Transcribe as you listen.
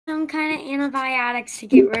some kind of antibiotics to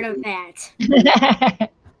get rid of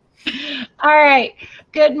that. All right.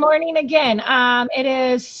 Good morning again. It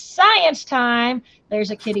is science time.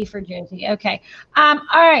 There's a kitty for Josie. Okay. All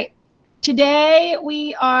right. Today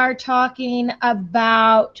we are talking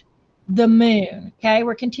about the moon. Okay.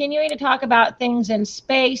 We're continuing to talk about things in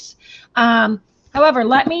space. However,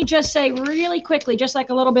 let me just say really quickly, just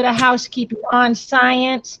like a little bit of housekeeping on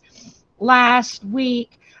science. Last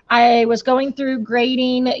week, I was going through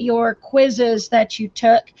grading your quizzes that you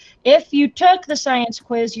took. If you took the science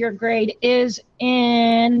quiz, your grade is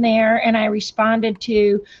in there, and I responded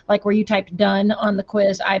to, like where you typed done on the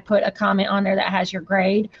quiz, I put a comment on there that has your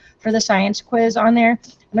grade for the science quiz on there.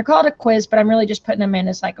 And they're called a quiz, but I'm really just putting them in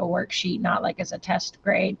as like a worksheet, not like as a test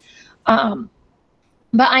grade.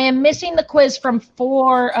 But I am missing the quiz from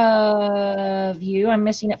 4 of you. I'm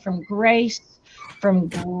missing it from Grace, from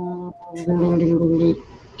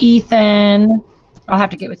Ethan. I'll have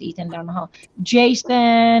to get with Ethan down the hall.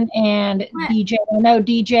 Jason and DJ. I know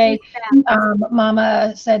DJ,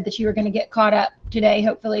 Mama said that you were going to get caught up today,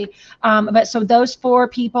 hopefully. But so those 4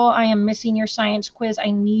 people, I am missing your science quiz.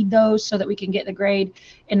 I need those so that we can get the grade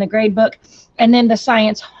in the grade book. And then the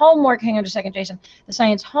science homework, hang on just a second, Jason. The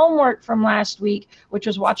science homework from last week, which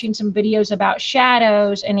was watching some videos about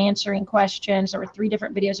shadows and answering questions. There were 3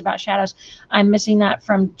 different videos about shadows. I'm missing that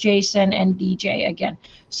from Jason and DJ again.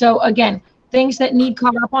 So again, things that need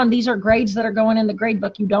caught up on, these are grades that are going in the grade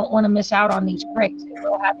book. You don't want to miss out on these grades. It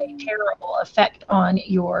will have a terrible effect on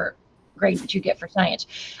your grade that you get for science.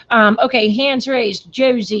 Okay, hands raised.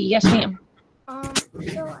 Josie, yes ma'am.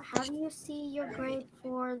 So how do you see your grade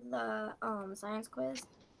for the science quiz?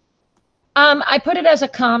 I put it as a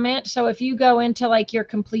comment. So if you go into like your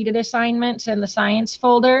completed assignments in the science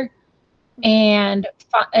folder and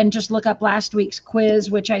just look up last week's quiz,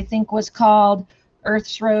 which I think was called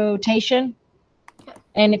Earth's Rotation.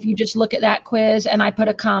 And if you just look at that quiz, and I put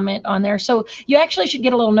a comment on there. So you actually should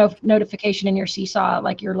get a little notification in your Seesaw,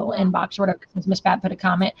 like your little inbox or whatever, because Miss Bat put a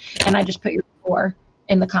comment, and I just put your score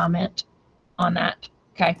in the comment on that.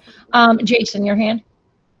 Okay. Jason, your hand.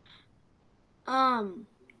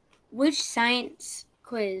 Which science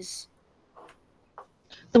quiz?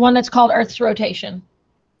 The one that's called Earth's Rotation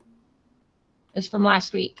is from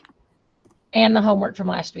last week, and the homework from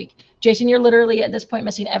last week. Jason, you're literally at this point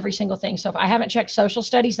missing every single thing. So if I haven't checked social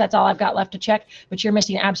studies, that's all I've got left to check, but you're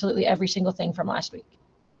missing absolutely every single thing from last week.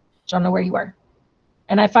 So I don't know where you were.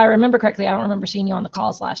 And if I remember correctly, I don't remember seeing you on the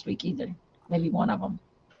calls last week either. Maybe one of them.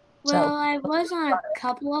 Well, so I was on a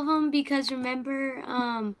couple of them because remember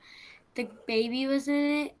the baby was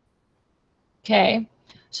in it. Okay.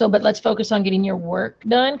 So, but let's focus on getting your work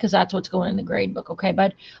done because that's what's going in the grade book. Okay,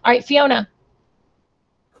 bud. All right, Fiona.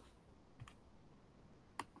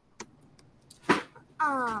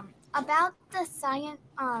 About the science,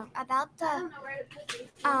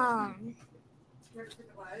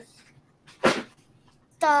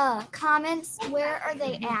 the comments, where are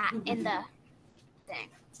they at in the thing?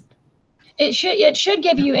 It should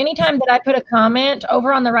give you, anytime that I put a comment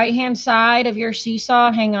over on the right hand side of your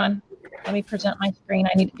Seesaw. Hang on, let me present my screen.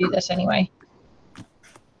 I need to do this anyway.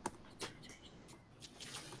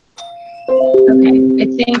 Okay, I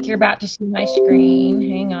think you're about to see my screen.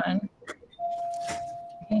 Hang on.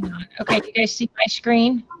 Okay, do you guys see my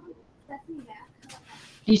screen? Do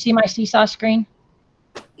you see my Seesaw screen?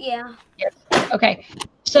 Yeah. Yes. Okay.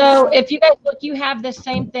 So if you guys look, you have this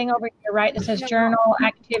same thing over here, right? That says journal,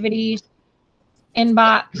 activities,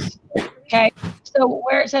 inbox. Okay. So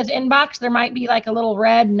where it says inbox, there might be like a little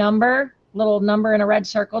red number, little number in a red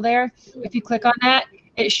circle there. If you click on that,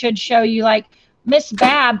 it should show you like Miss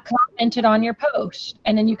Bab commented on your post,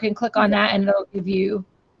 and then you can click on that and it'll give you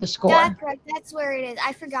the score. That's right. That's where it is.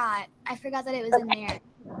 I forgot that it was in there.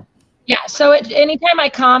 Yeah, so anytime I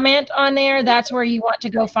comment on there, that's where you want to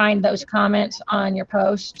go find those comments on your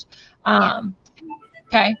posts.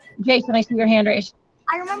 Okay, Jason, I see your hand raised.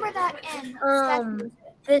 I remember that in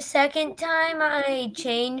the second time I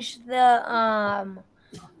changed the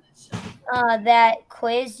that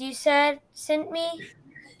quiz you sent me.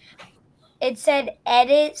 It said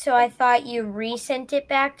edit, so I thought you resent it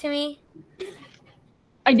back to me.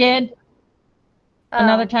 I did.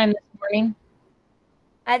 Another time this morning.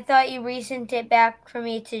 I thought you resent it back for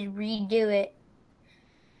me to redo it.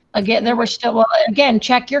 Again, there were still, well, again,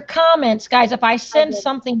 check your comments. Guys, if I send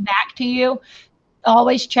something back to you,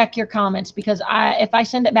 always check your comments, because if I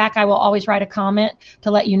send it back, I will always write a comment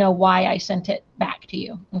to let you know why I sent it back to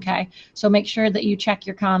you. Okay, so make sure that you check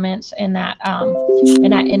your comments in that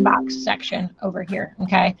inbox section over here.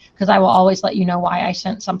 Okay, because I will always let you know why I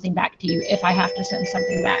sent something back to you if I have to send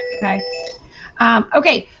something back. Okay.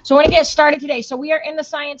 Okay, so I want to get started today. So we are in the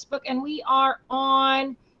science book, and we are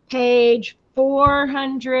on page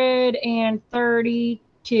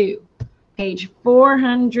 432. Page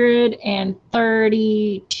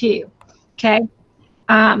 432. Okay.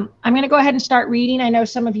 I'm going to go ahead and start reading. I know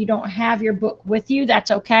some of you don't have your book with you. That's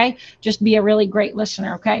okay. Just be a really great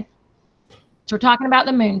listener, okay? So we're talking about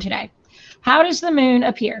the moon today. How does the moon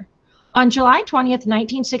appear? On July 20th,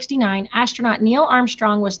 1969, astronaut Neil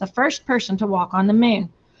Armstrong was the first person to walk on the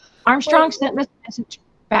moon. Armstrong sent this message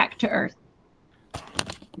back to Earth.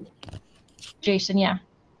 Jason, yeah.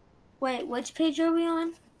 Wait, which page are we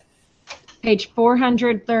on? Page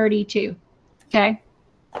 432. Okay.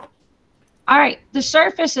 All right. The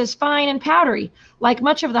surface is fine and powdery, like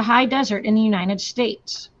much of the high desert in the United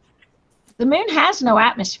States. The moon has no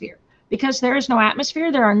atmosphere. Because there is no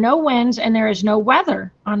atmosphere, there are no winds, and there is no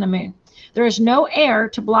weather on the moon. There is no air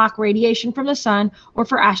to block radiation from the sun or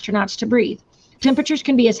for astronauts to breathe. Temperatures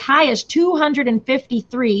can be as high as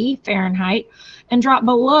 253 Fahrenheit and drop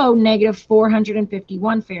below negative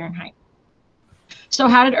 451 Fahrenheit. So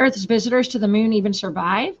how did Earth's visitors to the moon even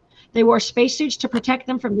survive? They wore spacesuits to protect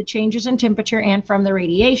them from the changes in temperature and from the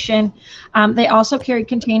radiation. They also carried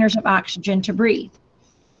containers of oxygen to breathe.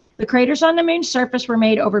 The craters on the moon's surface were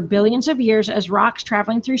made over billions of years as rocks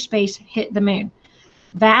traveling through space hit the moon.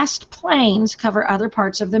 Vast plains cover other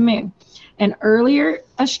parts of the moon, and earlier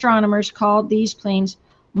astronomers called these plains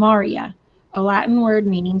maria, a Latin word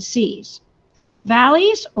meaning seas.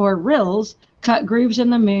 Valleys, or rills, cut grooves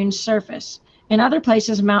in the moon's surface. In other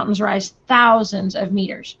places, mountains rise thousands of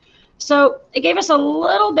meters. So it gave us a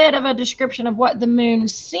little bit of a description of what the moon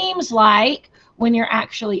seems like when you're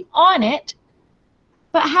actually on it.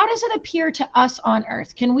 But how does it appear to us on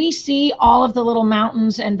Earth? Can we see all of the little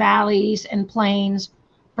mountains and valleys and plains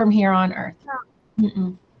from here on Earth?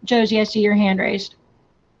 No. Josie, I see your hand raised.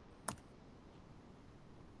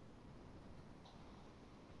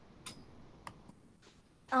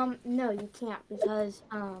 No, you can't, because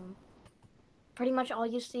pretty much all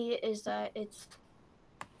you see is that it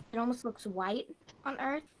almost looks white on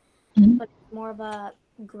Earth, but it's more of a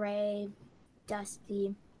gray,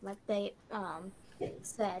 dusty, like they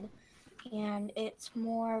said, and it's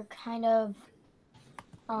more kind of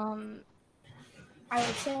I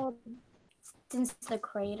would say, since the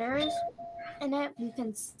craters in it, you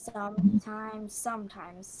can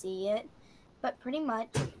sometimes see it, but pretty much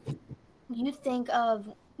you think of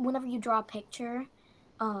whenever you draw a picture,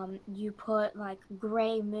 you put like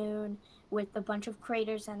gray moon with a bunch of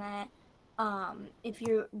craters in it. If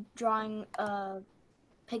you're drawing a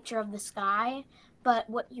picture of the sky, but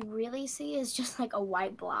what you really see is just like a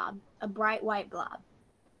white blob, a bright white blob.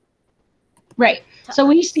 Right. So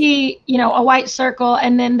we see, a white circle,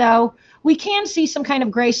 and then though we can see some kind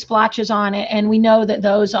of gray splotches on it, and we know that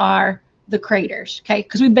those are the craters, okay?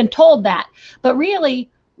 Because we've been told that. But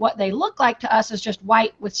really, what they look like to us is just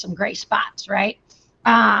white with some gray spots, right?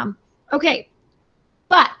 Okay.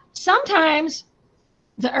 But sometimes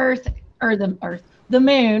the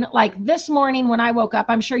moon, like this morning when I woke up,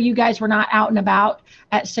 I'm sure you guys were not out and about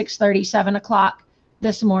at 6:30, 7 o'clock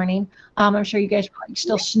this morning. I'm sure you guys are probably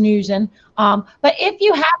still snoozing. But if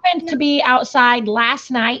you happened to be outside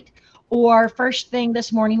last night or first thing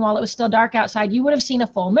this morning while it was still dark outside, you would have seen a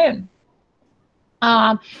full moon.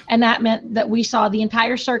 And that meant that we saw the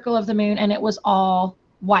entire circle of the moon, and it was all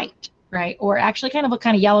white, right? Or actually kind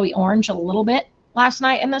of yellowy orange a little bit last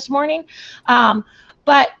night and this morning.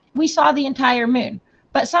 But we saw the entire moon.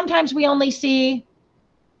 But sometimes we only see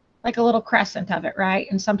like a little crescent of it, right?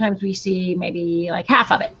 And sometimes we see maybe like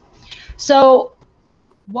half of it. So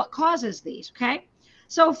what causes these, okay?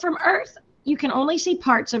 So from Earth, you can only see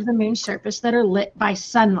parts of the moon's surface that are lit by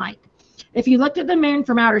sunlight. If you looked at the moon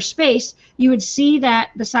from outer space, you would see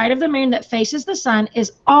that the side of the moon that faces the sun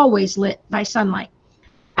is always lit by sunlight.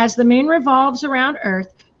 As the moon revolves around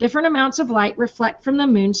Earth, different amounts of light reflect from the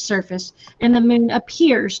moon's surface, and the moon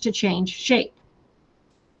appears to change shape.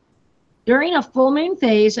 During a full moon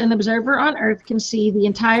phase, an observer on Earth can see the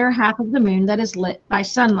entire half of the moon that is lit by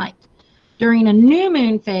sunlight. During a new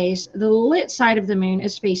moon phase, the lit side of the moon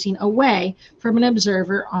is facing away from an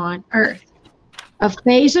observer on Earth. A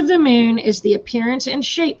phase of the moon is the appearance and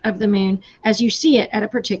shape of the moon as you see it at a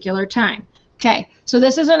particular time. Okay, so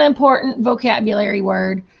this is an important vocabulary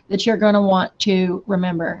word that you're going to want to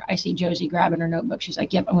remember. I see Josie grabbing her notebook. She's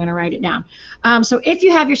like, yep, I'm going to write it down. So if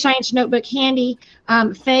you have your science notebook handy,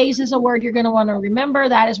 phase is a word you're going to want to remember.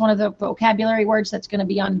 That is one of the vocabulary words that's going to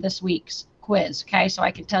be on this week's quiz. Okay, so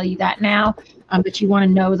I can tell you that now, but you want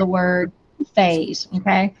to know the word phase.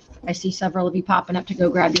 Okay, I see several of you popping up to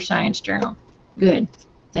go grab your science journal. Good,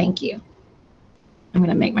 thank you. I'm going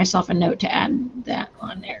to make myself a note to add that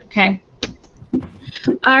on there, okay?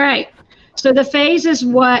 All right. So the phase is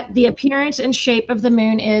what the appearance and shape of the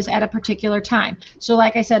moon is at a particular time. So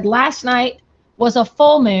like I said, last night was a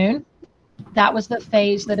full moon. That was the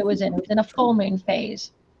phase that it was in. It was in a full moon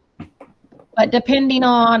phase. But depending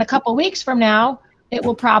on a couple weeks from now, it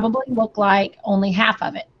will probably look like only half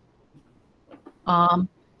of it.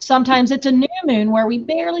 Sometimes it's a new moon where we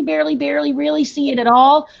barely really see it at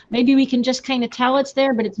all. Maybe we can just kind of tell it's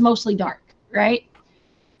there, but it's mostly dark, right?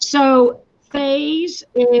 So phase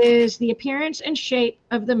is the appearance and shape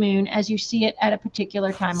of the moon as you see it at a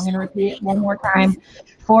particular time. I'm going to repeat it one more time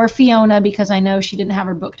for Fiona because I know she didn't have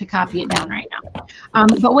her book to copy it down right now.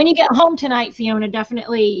 But when you get home tonight, Fiona,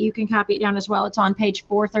 definitely you can copy it down as well. It's on page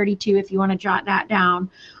 432 if you want to jot that down.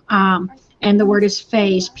 And the word is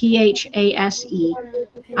phase, P-H-A-S-E.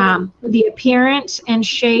 The appearance and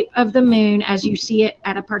shape of the moon as you see it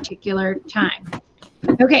at a particular time.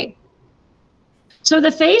 Okay. So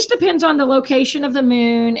the phase depends on the location of the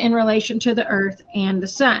moon in relation to the Earth and the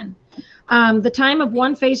sun. The time of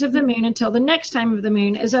one phase of the moon until the next time of the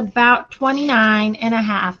moon is about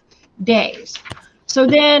 29.5 days. So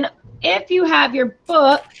then if you have your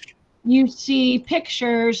book, you see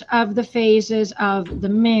pictures of the phases of the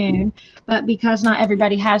moon, but because not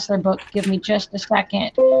everybody has their book, give me just a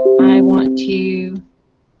second. I want to...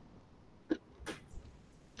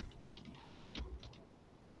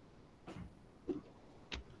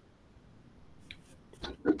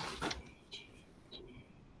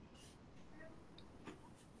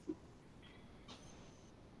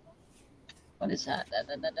 What is that?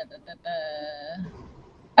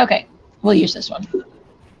 Okay, we'll use this one.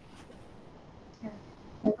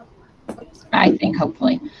 I think,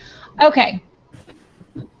 hopefully. Okay.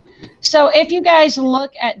 So if you guys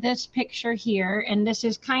look at this picture here, and this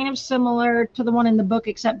is kind of similar to the one in the book,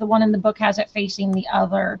 except the one in the book has it facing the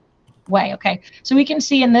other way, okay? So we can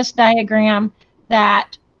see in this diagram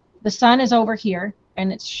that the sun is over here,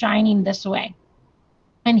 and it's shining this way.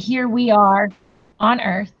 And here we are on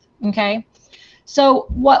Earth, okay? So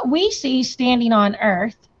what we see standing on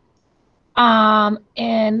Earth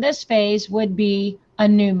in this phase would be a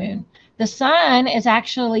new moon. The sun is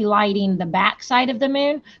actually lighting the back side of the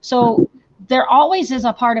moon. So there always is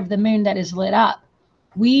a part of the moon that is lit up.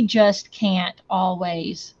 We just can't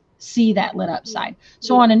always see that lit up side.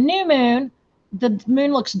 So on a new moon, the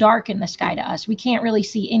moon looks dark in the sky to us. We can't really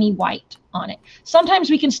see any white on it. Sometimes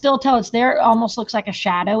we can still tell it's there. It almost looks like a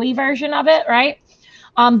shadowy version of it, right?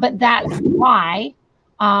 But that's why,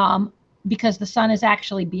 because the sun is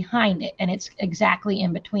actually behind it and it's exactly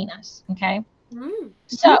in between us, okay?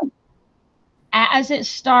 So as it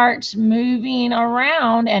starts moving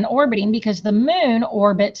around and orbiting, because the moon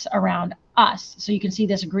orbits around us. So you can see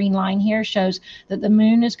this green line here shows that the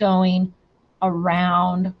moon is going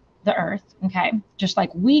around the Earth, okay? Just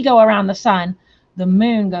like we go around the sun, the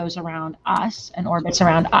moon goes around us and orbits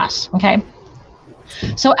around us, okay?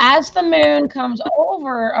 So as the moon comes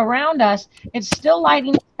over around us, it's still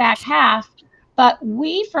lighting its back half, but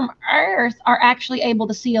we from Earth are actually able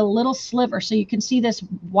to see a little sliver. So you can see this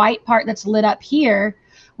white part that's lit up here.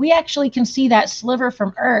 We actually can see that sliver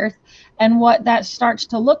from Earth. And what that starts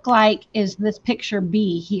to look like is this picture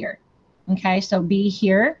B here. Okay, so B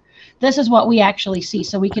here. This is what we actually see.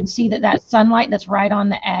 So we can see that that sunlight that's right on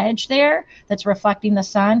the edge there, that's reflecting the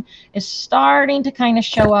sun, is starting to kind of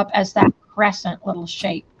show up as that crescent little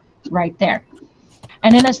shape right there.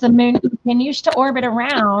 And then as the moon continues to orbit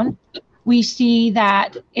around, we see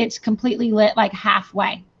that it's completely lit like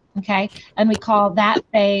halfway, okay? And we call that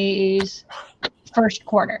phase first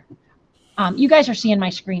quarter. You guys are seeing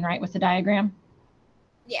my screen, right, with the diagram?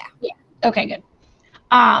 Yeah. Okay, good.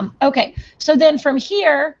 Okay, so then from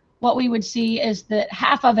here, what we would see is that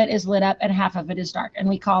half of it is lit up and half of it is dark. And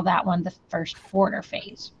we call that one the first quarter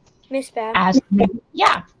phase. Miss Bab?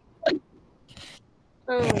 Yeah.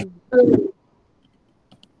 Go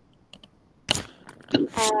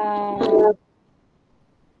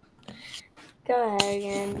ahead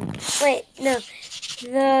again. Wait, no.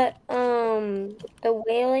 The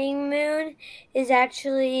Wailing Moon is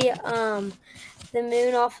actually the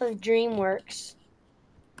moon off of DreamWorks.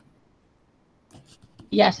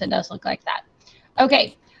 Yes, it does look like that.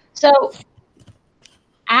 Okay, so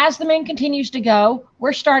as the moon continues to go,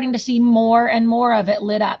 we're starting to see more and more of it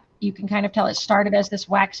lit up. You can kind of tell it started as this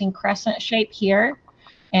waxing crescent shape here,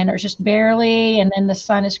 and there's just barely, and then the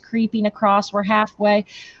sun is creeping across. We're halfway.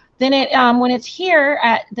 Then it, when it's here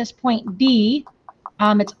at this point D,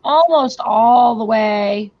 it's almost all the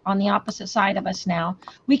way on the opposite side of us now.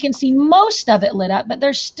 We can see most of it lit up, but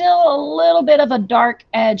there's still a little bit of a dark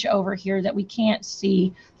edge over here that we can't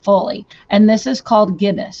see fully. And this is called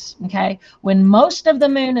gibbous, okay? When most of the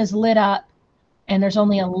moon is lit up and there's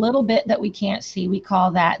only a little bit that we can't see, we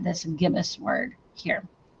call that this gibbous word here.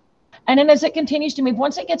 And then as it continues to move,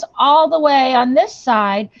 once it gets all the way on this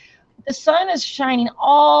side, the sun is shining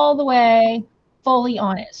all the way fully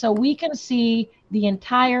on it. So we can see the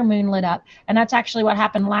entire moon lit up. And that's actually what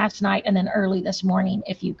happened last night and then early this morning,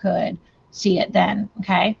 if you could see it then,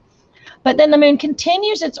 okay? But then the moon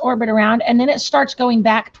continues its orbit around, and then it starts going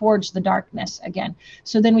back towards the darkness again.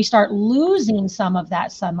 So then we start losing some of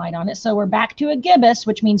that sunlight on it. So we're back to a gibbous,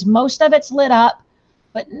 which means most of it's lit up,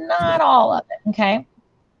 but not all of it, okay?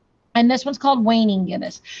 And this one's called waning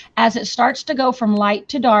gibbous. As it starts to go from light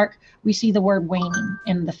to dark, we see the word waning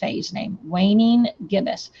in the phase name, waning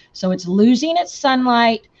gibbous. So it's losing its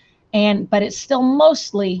sunlight, but it's still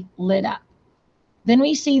mostly lit up. Then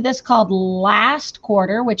we see this called last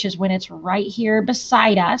quarter, which is when it's right here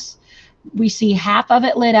beside us. We see half of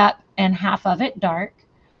it lit up and half of it dark.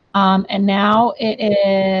 And now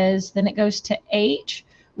then it goes to H,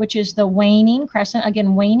 which is the waning crescent.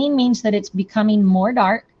 Again, waning means that it's becoming more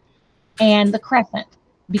dark, and the crescent,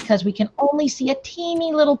 because we can only see a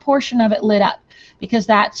teeny little portion of it lit up, because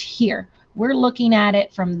that's here. We're looking at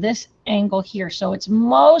it from this angle here. So it's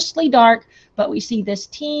mostly dark, but we see this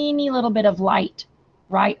teeny little bit of light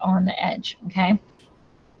right on the edge, okay?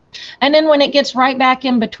 And then when it gets right back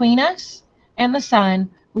in between us and the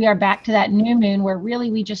sun, we are back to that new moon where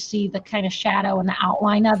really we just see the kind of shadow and the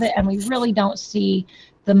outline of it, and we really don't see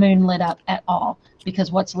the moon lit up at all,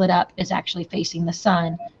 because what's lit up is actually facing the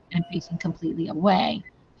sun and facing completely away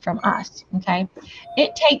from us, okay?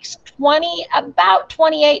 It takes about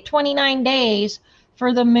 28, 29 days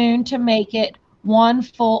for the moon to make it one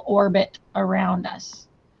full orbit around us.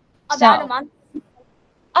 About a month?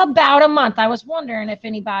 About a month. I was wondering if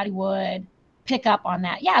anybody would pick up on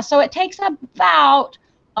that. Yeah, so it takes about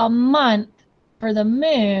a month for the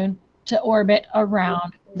moon to orbit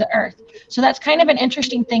around the Earth. So that's kind of an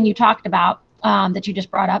interesting thing you talked about, that you just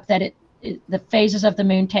brought up, that the phases of the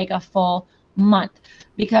moon take a full month.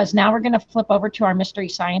 Because now we're going to flip over to our Mystery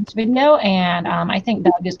Science video, and I think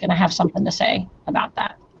Doug is going to have something to say about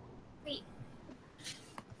that.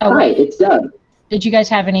 Oh, hi, it's Doug. Did you guys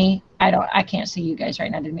have any? I can't see you guys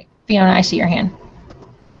right now, didn't you? Fiona, I see your hand.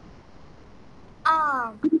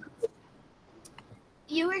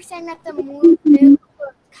 You were saying that the moon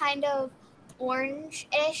was kind of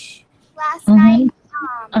orange-ish last night.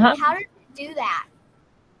 How did it do that?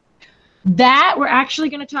 That we're actually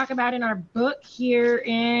going to talk about in our book here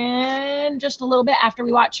in just a little bit after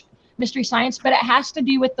we watch Mystery Science, but it has to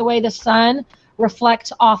do with the way the sun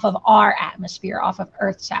reflects off of our atmosphere, off of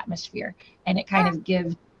Earth's atmosphere, and it kind of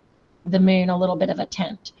gives the moon a little bit of a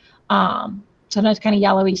tint. Sometimes kind of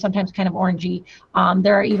yellowy, sometimes kind of orangey.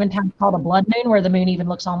 There are even times called a blood moon where the moon even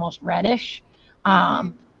looks almost reddish.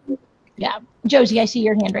 Yeah, Josie, I see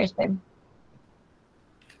your hand raised, babe.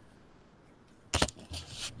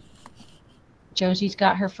 Josie's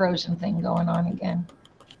got her frozen thing going on again.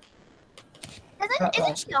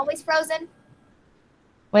 Isn't she always frozen?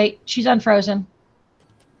 Wait, she's unfrozen.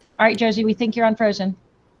 All right, Josie, we think you're unfrozen.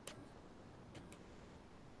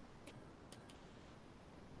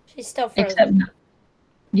 She's still frozen.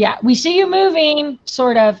 Yeah, we see you moving,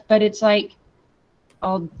 sort of, but it's like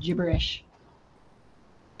all gibberish.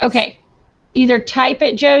 Okay, either type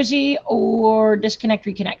it, Josie, or disconnect,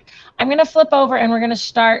 reconnect. I'm going to flip over, and we're going to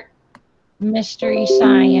start Mystery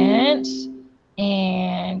Science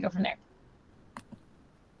and go from there.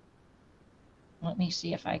 Let me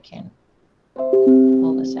see if I can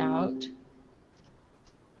pull this out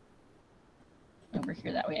over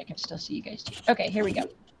here. That way I can still see you guys too. Okay, here we go.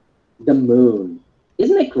 The moon.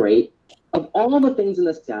 Isn't it great? Of all the things in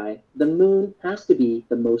the sky, the moon has to be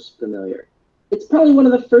the most familiar. It's probably one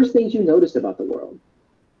of the first things you noticed about the world.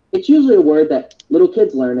 It's usually a word that little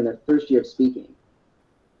kids learn in their first year of speaking.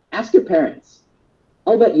 Ask your parents.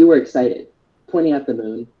 I'll bet you were excited, pointing at the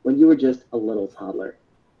moon when you were just a little toddler.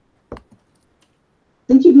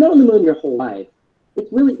 Since you've known the moon your whole life,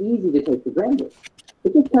 it's really easy to take for granted.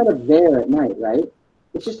 It's just kind of there at night, right?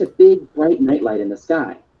 It's just a big, bright nightlight in the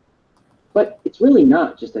sky. But it's really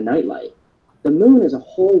not just a nightlight. The moon is a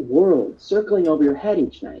whole world circling over your head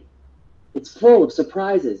each night. It's full of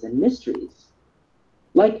surprises and mysteries.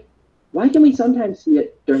 Like, why can we sometimes see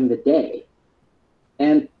it during the day?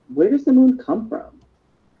 And where does the moon come from?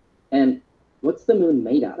 And what's the moon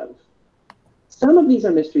made out of? Some of these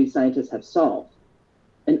are mysteries scientists have solved,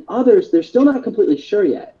 and others they're still not completely sure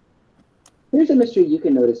yet. Here's a mystery you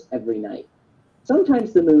can notice every night.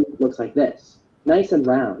 Sometimes the moon looks like this, nice and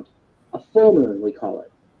round. A full moon, we call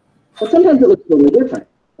it. But sometimes it looks totally different,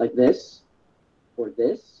 like this, or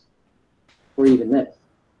this, or even this.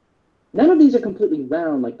 None of these are completely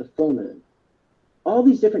round like the full moon. All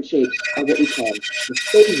these different shapes are what we call the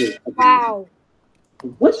phases of the moon. Wow.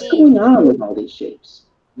 What's going on with all these shapes?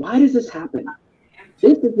 Why does this happen?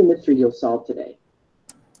 This is the mystery you'll solve today.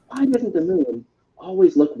 Why doesn't the moon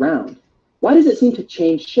always look round? Why does it seem to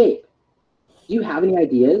change shape? Do you have any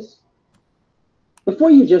ideas?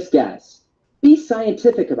 Before you just guess, be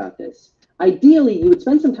scientific about this. Ideally, you would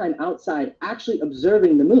spend some time outside actually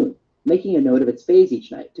observing the moon, making a note of its phase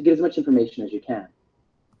each night to get as much information as you can.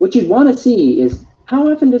 What you'd want to see is,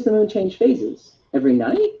 how often does the moon change phases? Every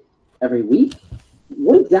night? Every week?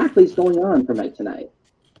 What exactly is going on from night to night?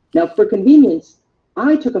 Now, for convenience,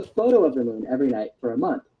 I took a photo of the moon every night for a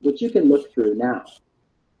month, which you can look through now.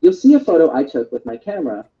 You'll see a photo I took with my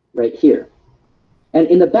camera right here. And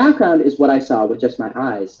in the background is what I saw with just my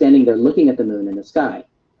eyes, standing there looking at the moon in the sky.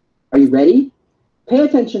 Are you ready? Pay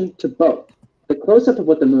attention to both, the close-up of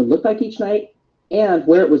what the moon looked like each night and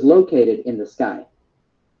where it was located in the sky.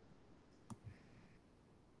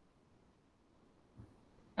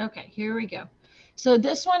 Okay, here we go. So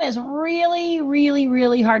this one is really, really,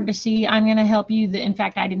 really hard to see. I'm going to help you. In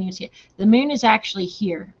fact, I didn't even see it. The moon is actually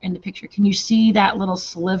here in the picture. Can you see that little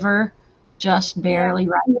sliver just barely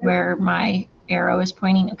right where my arrow is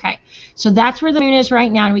pointing? Okay, so that's where the moon is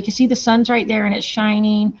right now. And we can see the sun's right there and it's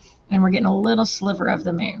shining. And we're getting a little sliver of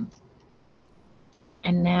the moon.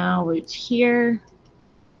 And now it's here.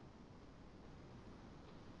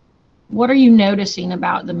 What are you noticing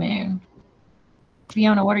about the moon?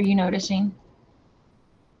 Fiona, what are you noticing?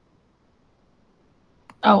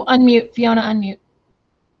 Oh, unmute. Fiona, unmute.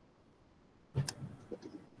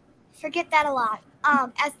 Forget that a lot.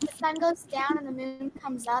 As the sun goes down and the moon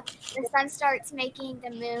comes up, the sun starts making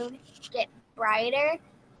the moon get brighter.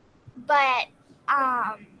 But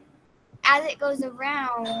as it goes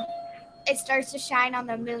around, it starts to shine on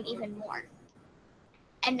the moon even more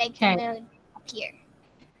and make the moon appear.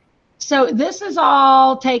 So this is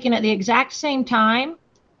all taken at the exact same time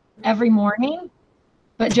every morning,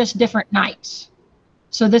 but just different nights.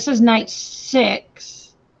 So this is night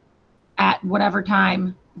 6 at whatever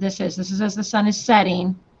time this is. This is as the sun is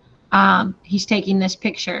setting. He's taking this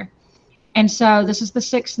picture. And so this is the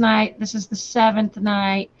 6th night. This is the 7th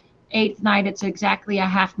night. 8th night, it's exactly a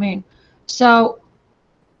half moon. So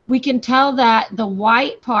we can tell that the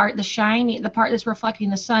white part, the shiny, the part that's reflecting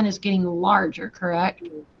the sun is getting larger, correct?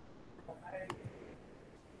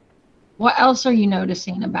 What else are you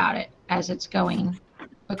noticing about it as it's going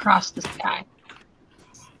across the sky?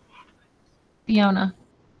 Fiona.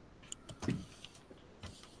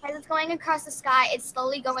 As it's going across the sky, it's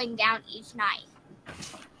slowly going down each night.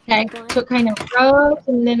 Okay, so it kind of rose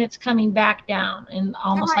and then it's coming back down and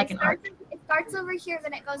almost like an arch. It starts over here,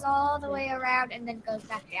 then it goes all the way around and then goes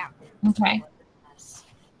back down. Okay.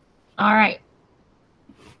 All right.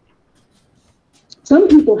 Some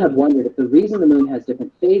people have wondered if the reason the moon has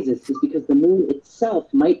different phases is because the moon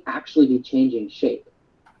itself might actually be changing shape.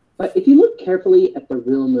 But if you look carefully at the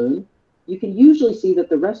real moon, you can usually see that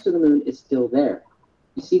the rest of the moon is still there.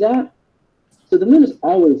 You see that? So the moon is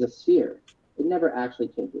always a sphere. It never actually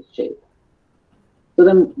changes shape. So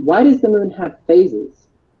then why does the moon have phases?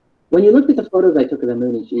 When you looked at the photos I took of the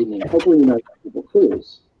moon each evening, hopefully you noticed a couple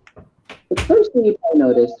clues. The first thing you probably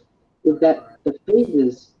noticed is that the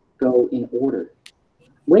phases go in order.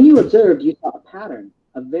 When you observed, you saw a pattern,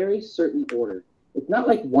 a very certain order. It's not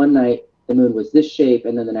like one night the moon was this shape,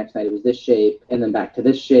 and then the next night it was this shape, and then back to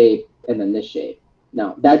this shape, and then this shape.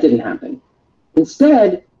 No, that didn't happen.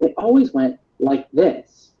 Instead, it always went like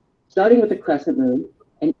this, starting with a crescent moon,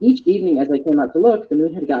 and each evening as I came out to look, the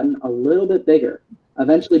moon had gotten a little bit bigger,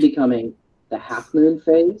 eventually becoming the half moon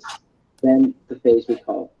phase, then the phase we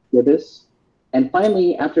call gibbous, and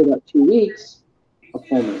finally, after about 2 weeks, a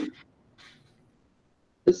full moon.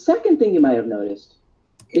 The second thing you might have noticed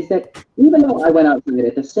is that even though I went outside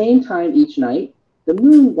at the same time each night, the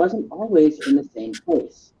moon wasn't always in the same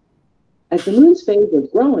place. As the moon's phase was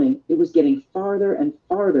growing, it was getting farther and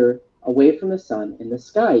farther away from the sun in the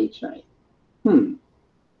sky each night.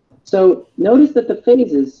 So notice that the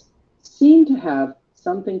phases seem to have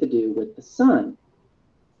something to do with the sun.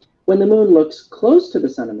 When the moon looks close to the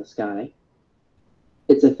sun in the sky,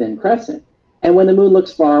 it's a thin crescent. And when the moon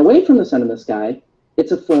looks far away from the sun in the sky,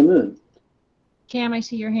 it's a full moon. Cam, I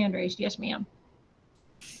see your hand raised. Yes, ma'am.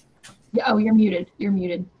 Oh, you're muted. You're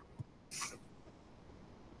muted.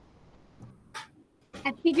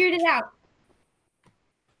 I figured it out.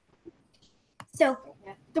 So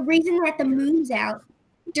the reason that the moon's out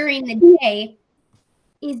during the day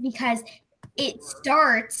is because it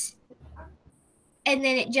starts and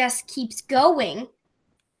then it just keeps going.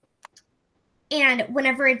 And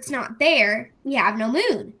whenever it's not there, we have no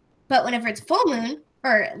moon. But whenever it's full moon,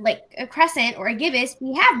 or like a crescent or a gibbous,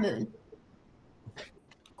 we have moon.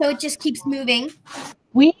 So it just keeps moving.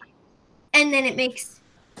 And then it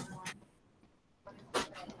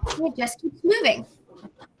just keeps moving.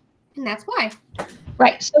 And that's why.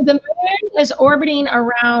 Right. So the moon is orbiting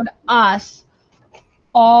around us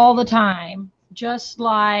all the time, just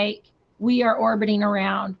like we are orbiting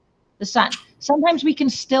around the sun. Sometimes we can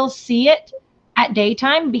still see it at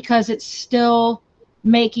daytime because it's still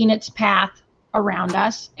making its path around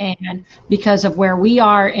us, and because of where we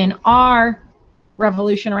are in our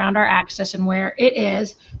revolution around our axis and where it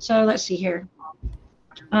is. So let's see here.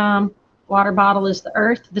 Water bottle is the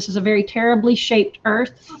Earth. This is a very terribly shaped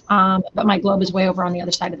Earth, but my globe is way over on the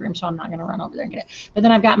other side of the room, so I'm not going to run over there and get it. But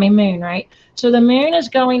then I've got my moon, right? So the moon is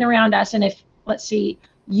going around us, and if, let's see,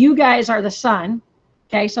 you guys are the sun,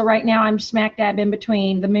 okay? So right now I'm smack dab in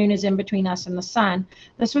between. The moon is in between us and the sun.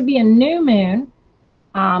 This would be a new moon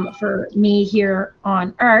for me here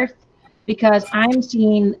on Earth, because I'm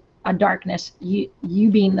seeing a darkness. You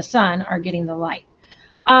being the sun are getting the light.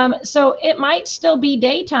 So it might still be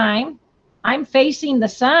daytime. I'm facing the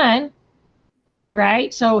sun,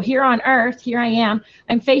 right? So here on Earth, here I am.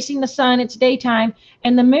 I'm facing the sun. It's daytime,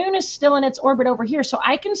 and the moon is still in its orbit over here. So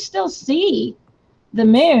I can still see the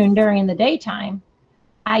moon during the daytime.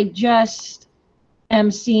 I just am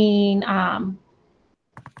seeing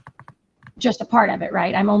just a part of it,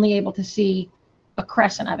 right? I'm only able to see a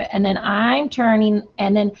crescent of it. And then I'm turning,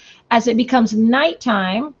 and then as it becomes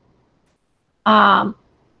nighttime,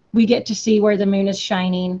 we get to see where the moon is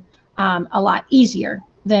shining a lot easier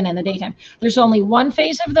than in the daytime. There's only one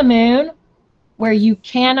phase of the moon where you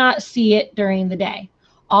cannot see it during the day.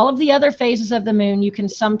 All of the other phases of the moon you can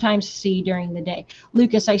sometimes see during the day.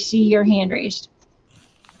 Lucas, I see your hand raised.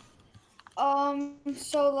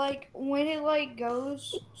 So like when it like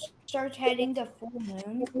starts heading to full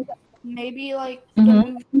moon, maybe like the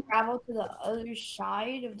moon can travel to the other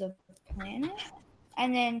side of the planet,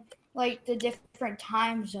 and then like the different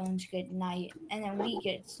time zones get night, and then we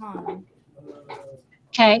get sun.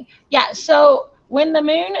 Okay. Yeah. So when the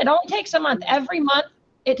moon, it only takes a month. Every month,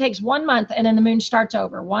 it takes 1 month, and then the moon starts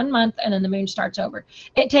over. 1 month, and then the moon starts over.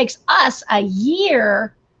 It takes us a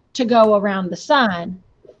year to go around the sun,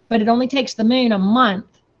 but it only takes the moon a month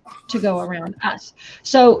to go around us.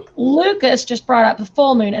 So Lucas just brought up the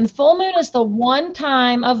full moon, and full moon is the one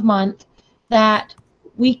time of month that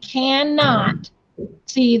we cannot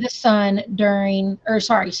see the sun during, or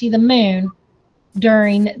sorry, see the moon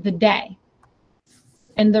during the day.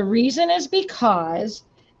 And the reason is because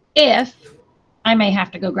if, I may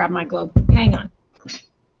have to go grab my globe. Hang on.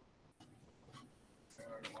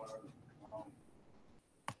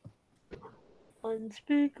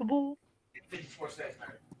 Unspeakable.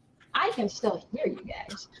 I can still hear you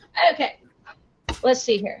guys. Okay. Let's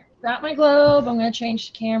see here. Got my globe. I'm going to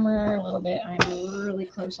change the camera a little bit. I'm really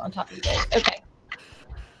close on top of you guys. Okay.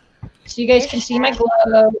 So you guys can see my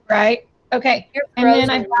globe, right? Okay. And then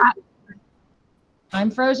I've got, I'm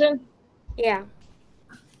frozen? Yeah.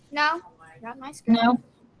 No, not my screen. No?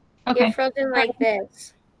 Okay. You're frozen like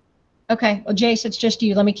this. Okay. Well, Jace, it's just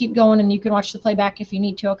you. Let me keep going, and you can watch the playback if you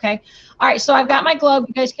need to, okay? All right. So I've got my globe.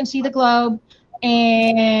 You guys can see the globe.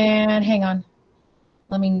 And hang on.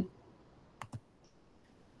 Let me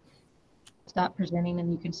stop presenting,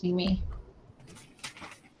 and you can see me.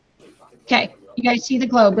 Okay. You guys see the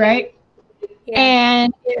globe, right? Yeah.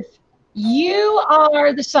 And if you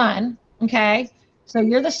are the sun, okay? So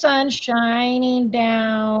you're the sun shining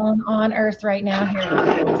down on Earth right now.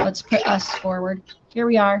 Here, let's put us forward. Here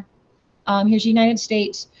we are. Here's the United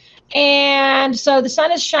States. And so the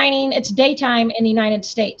sun is shining. It's daytime in the United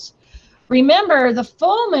States. Remember, the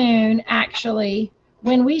full moon, actually,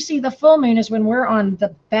 when we see the full moon is when we're on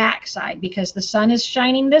the back side, because the sun is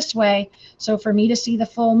shining this way. So for me to see the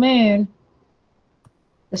full moon,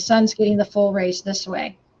 the sun's getting the full rays this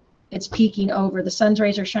way. It's peeking over. The sun's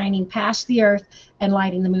rays are shining past the Earth and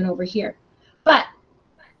lighting the moon over here. But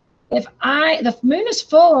if the moon is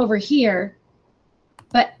full over here,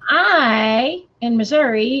 but I, in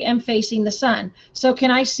Missouri, am facing the sun. So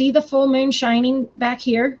can I see the full moon shining back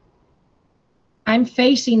here? I'm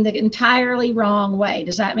facing the entirely wrong way.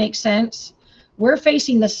 Does that make sense? We're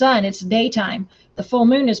facing the sun. It's daytime. The full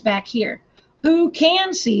moon is back here. Who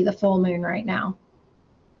can see the full moon right now?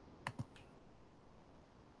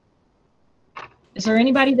 Is there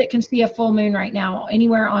anybody that can see a full moon right now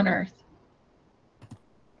anywhere on Earth?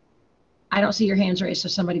 I don't see your hands raised, so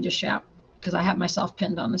somebody just shout, because I have myself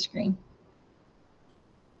pinned on the screen.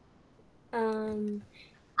 I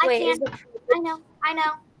know.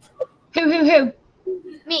 Who?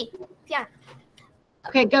 Me. Yeah.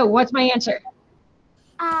 Okay, go. What's my answer?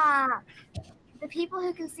 The people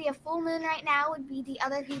who can see a full moon right now would be the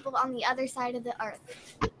other people on the other side of the earth.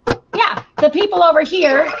 Yeah, the people over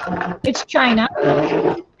here, it's China.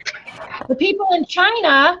 The people in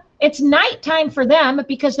China, it's nighttime for them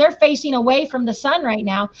because they're facing away from the sun right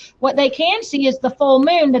now. What they can see is the full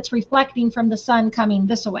moon that's reflecting from the sun coming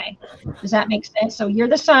this way. Does that make sense? So you're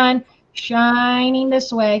the sun shining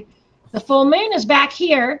this way. The full moon is back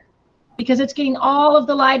here because it's getting all of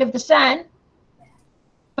the light of the sun.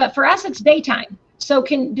 But for us, it's daytime. So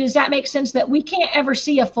does that make sense that we can't ever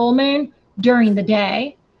see a full moon during the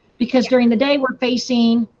day? Because during the day, we're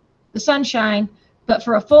facing the sunshine. But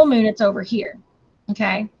for a full moon, it's over here,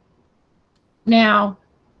 okay? Now,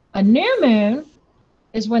 a new moon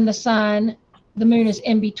is when the moon is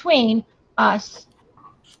in between us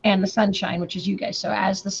and the sunshine, which is you guys. So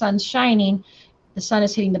as the sun's shining, the sun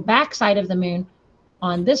is hitting the back side of the moon.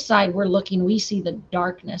 On this side, we see the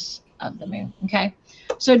darkness of the moon, okay?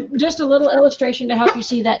 So just a little illustration to help you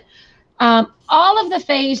see that all of the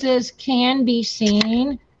phases can be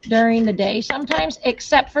seen during the day sometimes,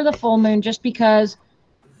 except for the full moon, just because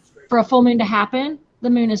for a full moon to happen, the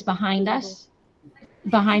moon is behind us,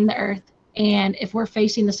 behind the earth. And if we're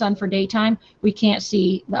facing the sun for daytime, we can't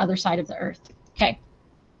see the other side of the earth. Okay,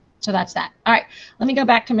 so that's that. All right, let me go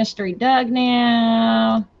back to Mystery Doug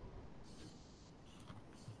now.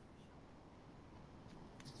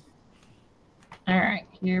 All right,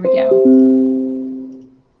 here we go.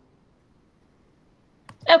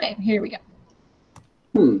 Okay, here we go.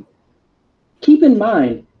 Keep in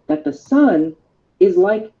mind that the sun is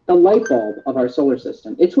like the light bulb of our solar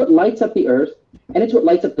system. It's what lights up the Earth, and it's what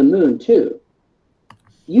lights up the moon, too.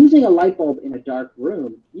 Using a light bulb in a dark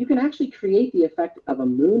room, you can actually create the effect of a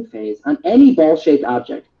moon phase on any ball-shaped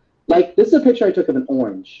object. Like, this is a picture I took of an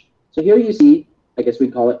orange. So here you see, I guess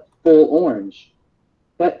we'd call it full orange.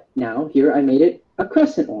 But now here I made it a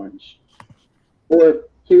crescent orange. Or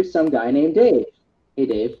here's some guy named Dave. Hey,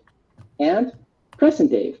 Dave. And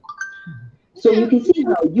Crescent Dave. So you can see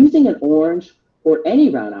how using an orange or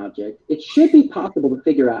any round object, it should be possible to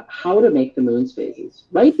figure out how to make the moon's phases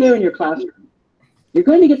right there in your classroom. You're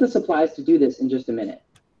going to get the supplies to do this in just a minute.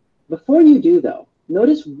 Before you do, though,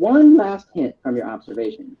 notice one last hint from your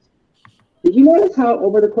observations. Did you notice how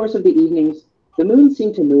over the course of the evenings, the moon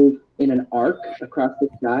seemed to move in an arc across the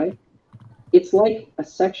sky? It's like a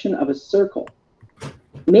section of a circle.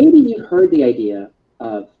 Maybe you heard the idea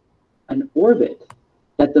of an orbit,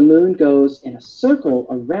 that the moon goes in a circle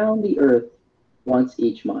around the Earth once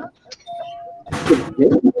each month. Does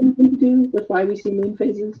this have anything to do with why we see moon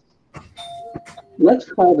phases?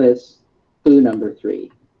 Let's call this clue number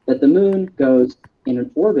 3, that the moon goes in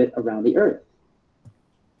an orbit around the Earth.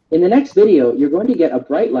 In the next video, you're going to get a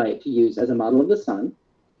bright light to use as a model of the sun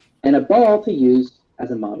and a ball to use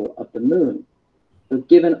as a model of the moon. So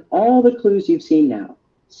given all the clues you've seen now,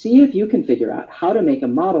 see if you can figure out how to make a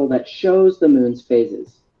model that shows the moon's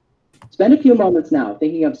phases. Spend a few moments now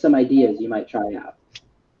thinking of some ideas you might try out.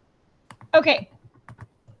 Okay,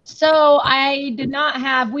 so we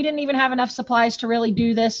didn't even have enough supplies to really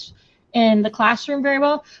do this in the classroom very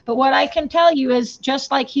well. But what I can tell you is, just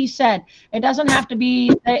like he said, it doesn't have to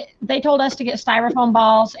be, they told us to get styrofoam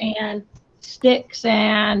balls and sticks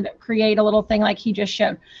and create a little thing like he just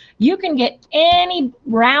showed. You can get any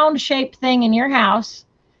round shaped thing in your house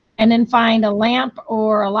and then find a lamp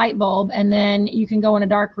or a light bulb, and then you can go in a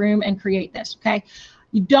dark room and create this, okay?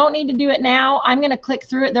 You don't need to do it now. I'm going to click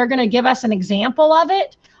through it. They're going to give us an example of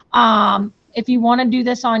it. If you want to do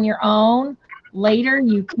this on your own later,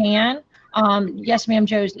 you can. Yes, ma'am,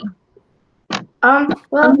 Josie. Well,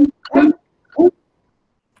 I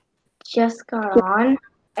just got on,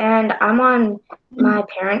 and I'm on my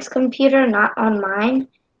parents' computer, not on mine.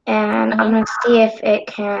 And I'm going to see if it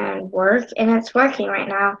can work, and it's working right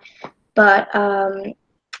now. But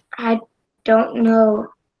I don't know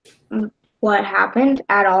what happened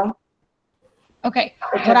at all. Okay,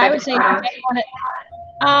 what I would say, really,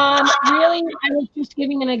 I was just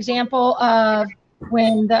giving an example of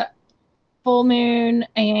when the full moon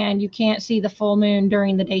and you can't see the full moon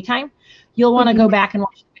during the daytime. You'll want to go back and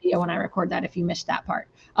watch the video when I record that if you missed that part.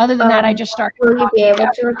 Other than that, I just started. Will you be able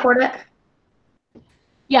to record it?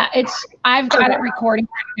 Yeah, I've got it recording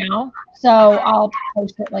right now, so I'll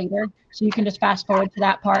post it later. So you can just fast forward to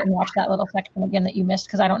that part and watch that little section again that you missed,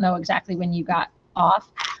 because I don't know exactly when you got off.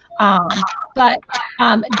 But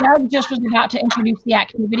Doug just was about to introduce the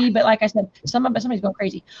activity, but like I said, somebody's going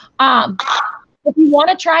crazy. If you want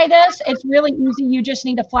to try this, it's really easy. You just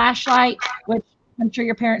need a flashlight, which I'm sure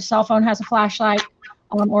your parents' cell phone has a flashlight.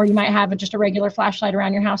 or you might have just a regular flashlight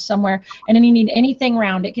around your house somewhere. And then you need anything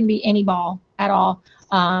round. It can be any ball at all.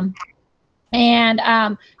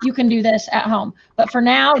 You can do this at home. But for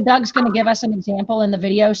now, Doug's going to give us an example in the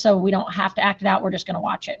video, so we don't have to act it out. We're just going to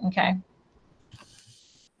watch it, okay?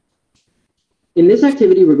 In this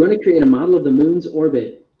activity, we're going to create a model of the moon's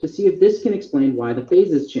orbit to see if this can explain why the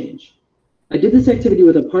phases change. I did this activity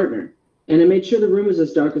with a partner, and I made sure the room was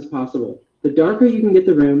as dark as possible. The darker you can get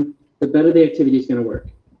the room, the better the activity is going to work.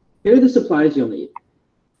 Here are the supplies you'll need: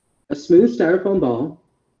 a smooth styrofoam ball,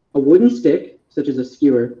 a wooden stick, such as a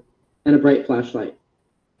skewer, and a bright flashlight.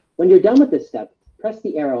 When you're done with this step, press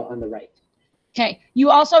the arrow on the right. Okay, you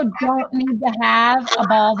also don't need to have a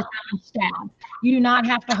ball that you can stab. You do not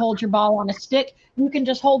have to hold your ball on a stick. You can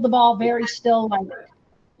just hold the ball very still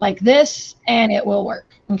like this, and it will work,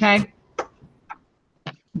 okay?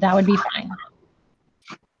 That would be fine.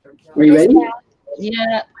 Are you ready?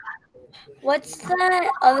 Yeah. What's that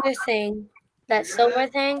other thing? That silver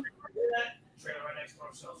thing?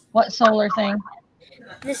 What solar thing?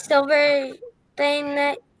 The silver thing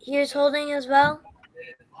that he was holding as well?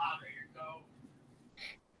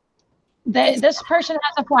 This person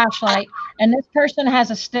has a flashlight, and this person has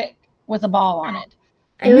a stick with a ball on it.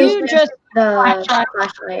 It was You just the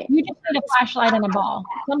flashlight. You just need a flashlight and a ball.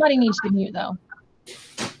 Somebody needs to mute though.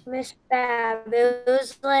 Miss Bab, it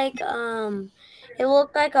was like, it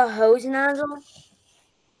looked like a hose nozzle.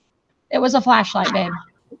 It was a flashlight, babe.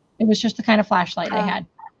 It was just the kind of flashlight they had.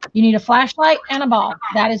 You need a flashlight and a ball.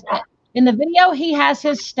 That is it. In the video, he has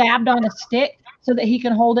his stabbed on a stick so that he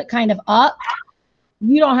can hold it kind of up.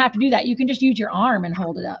 You don't have to do that. You can just use your arm and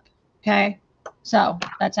hold it up. Okay? So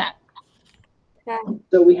that's that.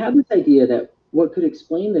 So we have this idea that what could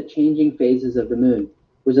explain the changing phases of the moon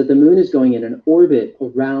was that the moon is going in an orbit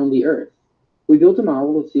around the Earth. We built a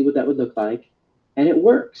model to see what that would look like, and it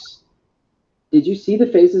works. Did you see the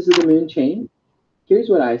phases of the moon change? Here's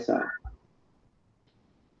what I saw.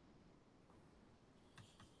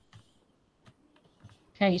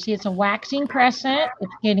 Okay, you see it's a waxing crescent.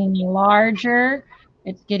 It's getting larger.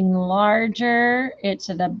 It's getting larger.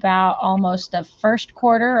 It's at about almost a first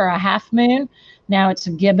quarter or a half moon. Now it's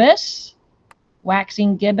a gibbous,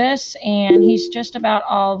 waxing gibbous, and he's just about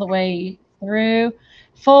all the way through.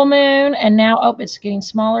 Full moon, and now, oh, it's getting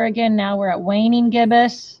smaller again. Now we're at waning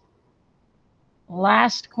gibbous.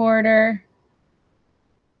 Last quarter,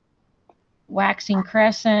 waxing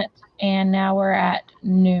crescent, and now we're at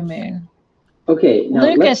new moon. Okay, now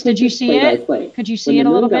Lucas, did you see it? Could you see it a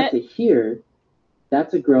little bit? When the moon got to here,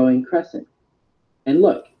 that's a growing crescent. And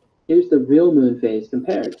look, here's the real moon phase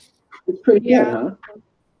compared. It's pretty good, huh?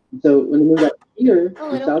 So when the moon got to here,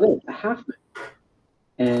 we saw this, a half moon.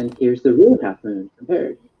 And here's the real half moon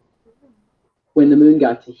compared. When the moon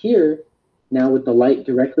got to here, now with the light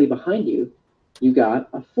directly behind you, you got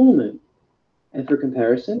a full moon. And for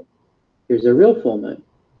comparison, here's a real full moon.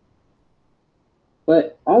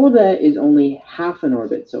 But all of that is only half an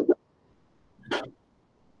orbit so far.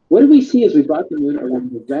 What did we see as we brought the moon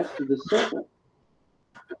around the rest of the circle?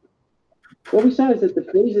 What we saw is that the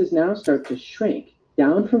phases now start to shrink,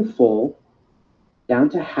 down from full, down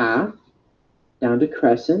to half, down to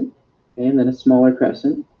crescent, and then a smaller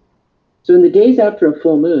crescent. So in the days after a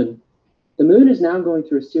full moon, the moon is now going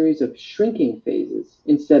through a series of shrinking phases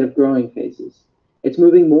instead of growing phases. It's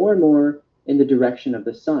moving more and more in the direction of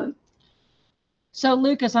the sun. So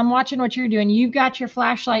Lucas, I'm watching what you're doing. You've got your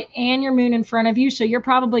flashlight and your moon in front of you. So you're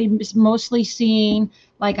probably mostly seeing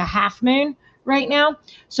like a half moon right now.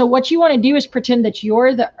 So what you want to do is pretend that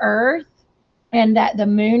you're the Earth and that the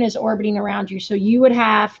moon is orbiting around you. So you would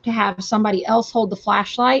have to have somebody else hold the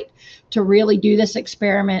flashlight to really do this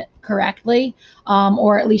experiment correctly,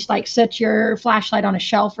 or at least like set your flashlight on a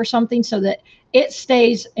shelf or something so that it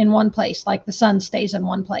stays in one place, like the sun stays in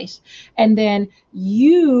one place. And then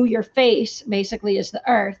your face basically is the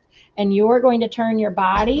Earth, and you're going to turn your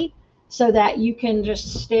body so that you can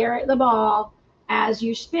just stare at the ball as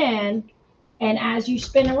you spin. And as you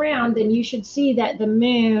spin around, then you should see that the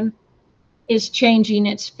moon is changing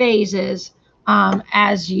its phases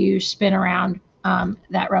as you spin around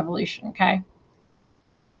that revolution, okay?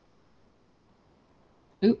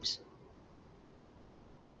 Oops.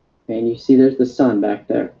 And you see there's the sun back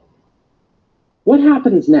there. What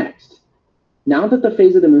happens next? Now that the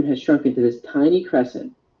phase of the moon has shrunk into this tiny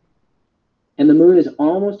crescent, and the moon is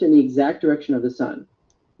almost in the exact direction of the sun,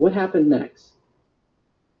 what happens next?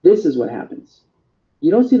 This is what happens.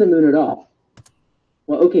 You don't see the moon at all.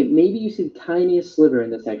 Well, okay, maybe you see the tiniest sliver in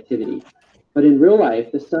this activity, but in real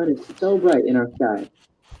life, the sun is so bright in our sky,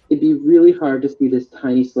 it'd be really hard to see this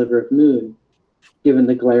tiny sliver of moon given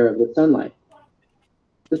the glare of the sunlight.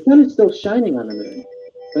 The sun is still shining on the moon,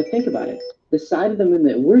 But think about it. The side of the moon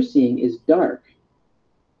that we're seeing is dark.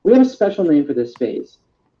 We have a special name for this phase.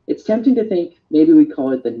 It's tempting to think maybe we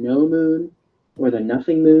call it the no moon or the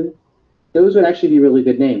nothing moon. Those would actually be really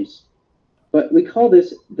good names. But we call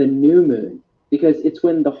this the new moon because it's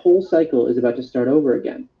when the whole cycle is about to start over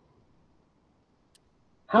again.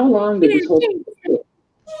 How long did this whole take?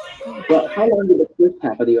 Well, how long did the first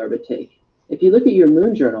half of the orbit take? If you look at your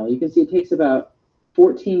moon journal, you can see it takes about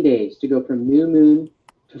 14 days to go from new moon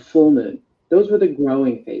to full moon. Those were the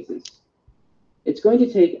growing phases. It's going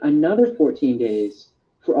to take another 14 days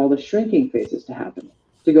for all the shrinking phases to happen,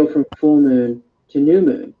 to go from full moon to new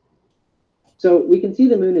moon. So we can see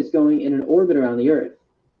the moon is going in an orbit around the Earth,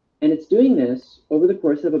 and it's doing this over the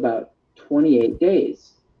course of about 28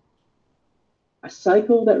 days. A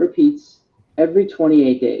cycle that repeats every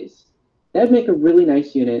 28 days. That'd make a really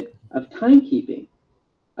nice unit of timekeeping,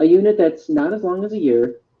 a unit that's not as long as a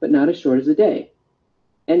year, but not as short as a day.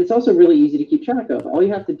 And it's also really easy to keep track of. All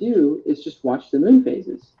you have to do is just watch the moon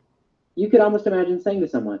phases. You could almost imagine saying to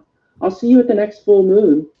someone, I'll see you at the next full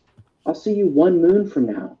moon. I'll see you 1 moon from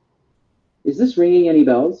now. Is this ringing any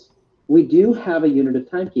bells? We do have a unit of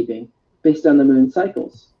timekeeping based on the moon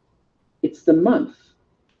cycles. It's the month.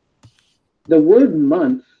 The word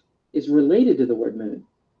month is related to the word moon.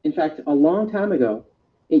 In fact, a long time ago,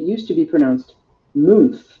 it used to be pronounced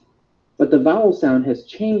moonth, but the vowel sound has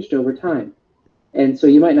changed over time. And so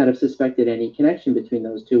you might not have suspected any connection between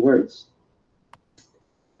those two words.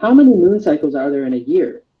 How many moon cycles are there in a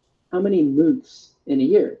year? How many months in a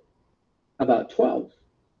year? About 12.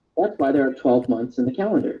 That's why there are 12 months in the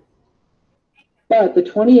calendar. But the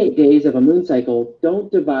 28 days of a moon cycle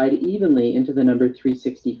don't divide evenly into the number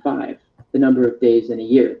 365, the number of days in a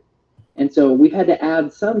year. And so we've had to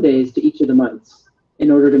add some days to each of the months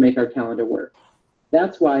in order to make our calendar work.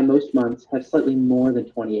 That's why most months have slightly more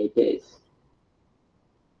than 28 days.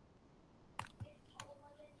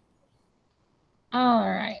 All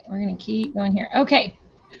right, we're going to keep going here. Okay,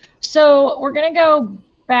 so we're going to go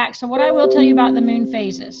back. So what I will tell you about the moon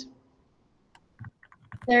phases.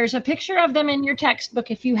 There's a picture of them in your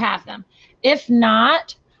textbook if you have them. If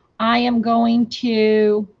not, I am going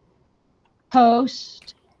to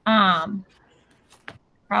post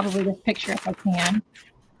probably this picture if I can.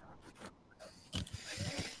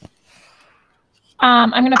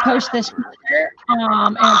 I'm going to post this picture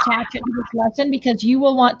and attach it to this lesson because you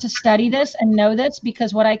will want to study this and know this,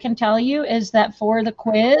 because what I can tell you is that for the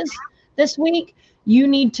quiz this week, you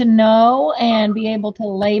need to know and be able to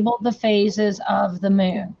label the phases of the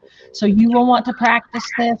moon. So you will want to practice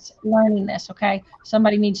this, learning this, okay?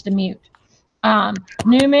 Somebody needs to mute.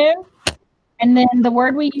 New moon, and then the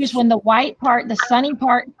word we use when the white part, the sunny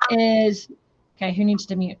part is, okay, who needs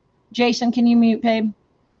to mute? Jason, can you mute, babe?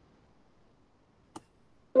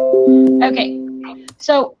 Okay,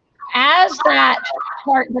 so as that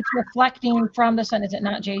part that's reflecting from the sun, is it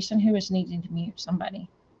not Jason who is needing to mute somebody?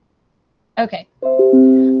 Okay.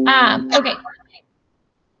 Okay.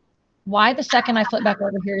 Why the second I flip back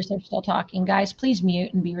over here is they're still talking. Guys, please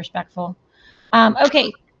mute and be respectful.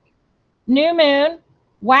 Okay. New moon.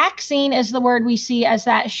 Waxing is the word we see as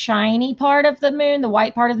that shiny part of the moon. The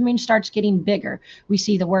white part of the moon starts getting bigger. We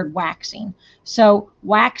see the word waxing. So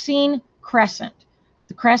waxing crescent.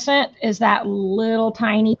 The crescent is that little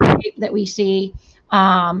tiny shape that we see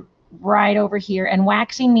right over here. And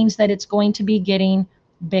waxing means that it's going to be getting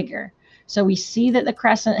bigger. So we see that the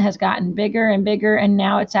crescent has gotten bigger and bigger, and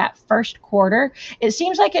now it's at first quarter. It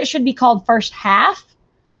seems like it should be called first half.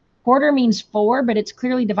 Quarter means 4, but it's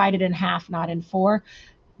clearly divided in half, not in 4.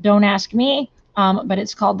 Don't ask me, but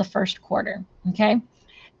it's called the first quarter, okay?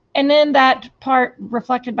 And then that part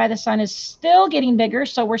reflected by the sun is still getting bigger,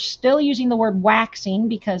 so we're still using the word waxing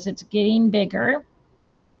because it's getting bigger.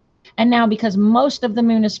 And now because most of the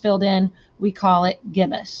moon is filled in, we call it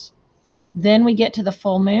gibbous. Then we get to the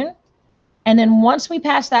full moon. And then once we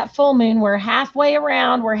pass that full moon, we're halfway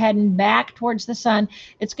around, we're heading back towards the sun.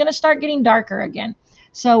 It's going to start getting darker again.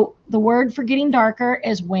 So the word for getting darker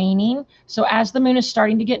is waning. So as the moon is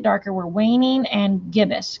starting to get darker, we're waning, and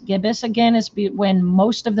gibbous. Gibbous, again, is when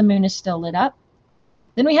most of the moon is still lit up.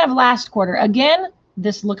 Then we have last quarter. Again,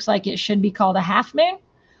 this looks like it should be called a half moon,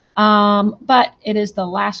 but it is the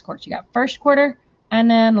last quarter. So you got first quarter and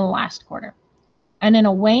then last quarter. And then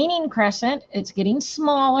a waning crescent, it's getting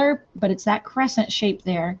smaller, but it's that crescent shape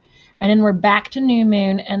there. And then we're back to new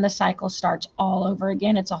moon, and the cycle starts all over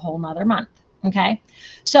again. It's a whole nother month. Okay,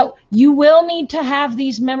 so you will need to have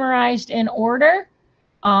these memorized in order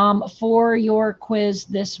for your quiz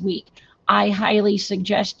this week. I highly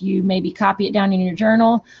suggest you maybe copy it down in your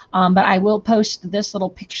journal, but I will post this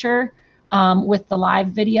little picture with the live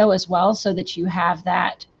video as well, so that you have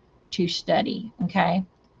that to study. Okay.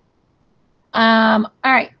 All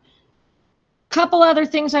right. Couple other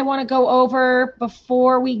things I want to go over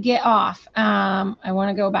before we get off. I want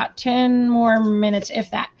to go about 10 more minutes, if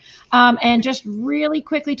that. And just really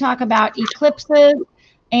quickly talk about eclipses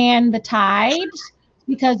and the tides,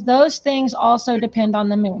 because those things also depend on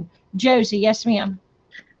the moon. Josie, yes, ma'am.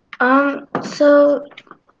 So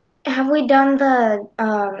have we done the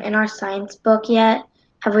in our science book yet?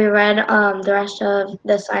 Have we read the rest of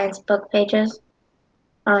the science book pages?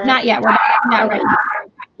 Not yet. We're not ready.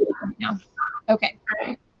 No. Okay.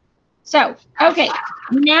 So, okay.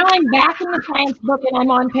 Now I'm back in the science book and I'm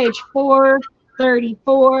on page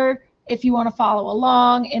 434. If you want to follow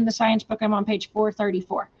along in the science book, I'm on page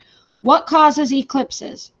 434. What causes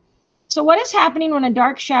eclipses? So what is happening when a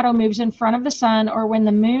dark shadow moves in front of the sun, or when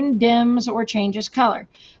the moon dims or changes color?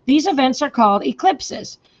 These events are called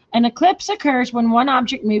eclipses. An eclipse occurs when one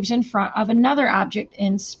object moves in front of another object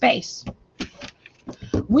in space.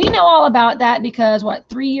 We know all about that because,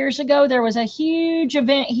 3 years ago, there was a huge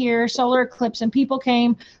event here, solar eclipse, and people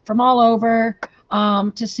came from all over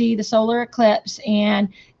to see the solar eclipse, and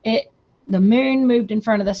the moon moved in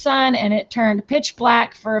front of the sun, and it turned pitch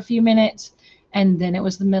black for a few minutes, and then it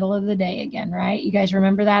was the middle of the day again, right? You guys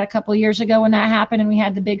remember that a couple of years ago when that happened and we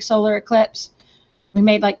had the big solar eclipse? We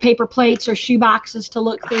made like paper plates or shoe boxes to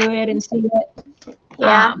look through it and see it.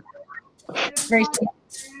 Yeah. Very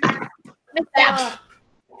Yeah.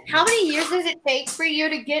 How many years does it take for you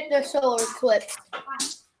to get the solar eclipse?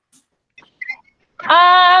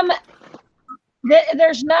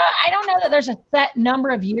 There's no, I don't know that there's a set number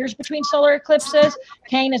of years between solar eclipses.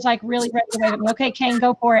 Kane is like really ready to wave at me. Okay, Kane,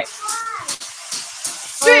 go for it.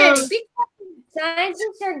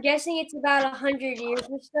 Scientists are guessing it's about 100 years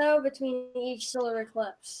or so between each solar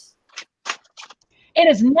eclipse. It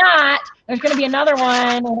is not. There's going to be another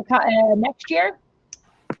one next year.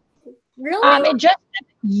 Really?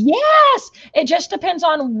 Yes, it just depends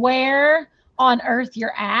on where on Earth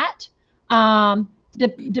you're at.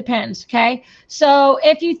 Depends. Okay. So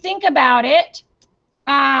if you think about it,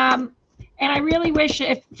 and I really wish,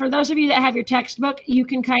 if for those of you that have your textbook, you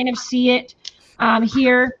can kind of see it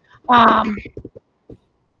here.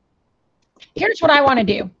 Here's what I want to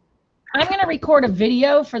do. I'm going to record a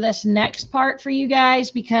video for this next part for you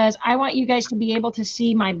guys, because I want you guys to be able to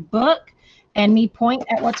see my book and me point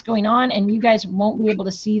at what's going on, and you guys won't be able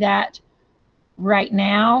to see that right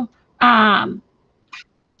now. I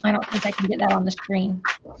don't think I can get that on the screen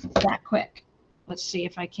that quick. Let's see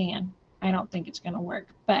if I can. I don't think it's going to work,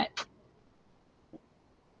 but I'm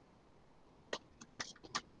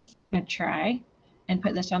going to try and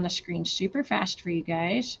put this on the screen super fast for you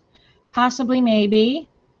guys. Possibly, maybe,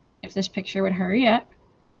 if this picture would hurry up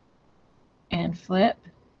and flip.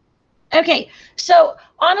 Okay, so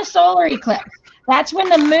on a solar eclipse, that's when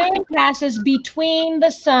the moon passes between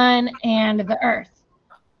the sun and the earth.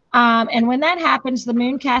 And when that happens, the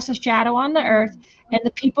moon casts a shadow on the earth, and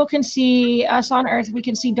the people can see us on earth. We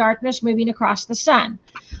can see darkness moving across the sun.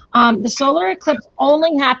 The solar eclipse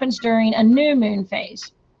only happens during a new moon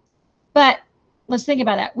phase. But let's think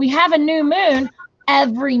about that. We have a new moon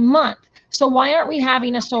every month. So why aren't we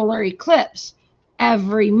having a solar eclipse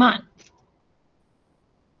every month?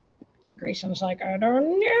 Grayson's like, I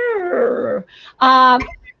don't know.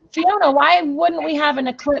 Fiona, why wouldn't we have an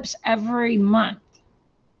eclipse every month?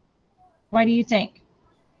 Why do you think?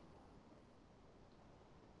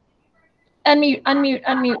 Unmute, unmute,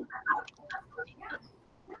 unmute.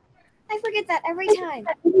 I forget that every time.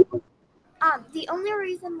 The only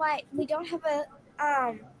reason why we don't have a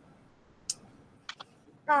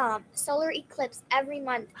solar eclipse every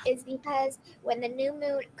month is because when the new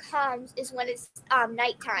moon comes is when it's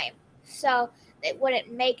nighttime. So it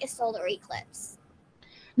wouldn't make a solar eclipse.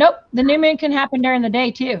 Nope, the new moon can happen during the day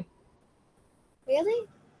too. Really?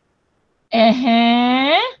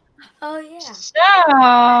 Oh yeah.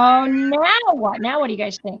 So now what? Now what do you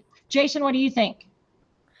guys think? Jason, what do you think?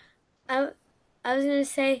 I was gonna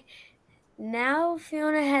say, now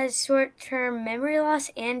Fiona has short-term memory loss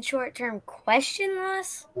and short-term question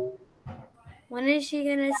loss. When is she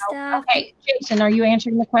gonna stop? Okay, Jason, are you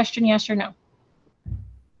answering the question, yes or no?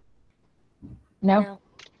 No?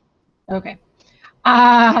 Okay.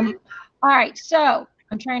 All right, so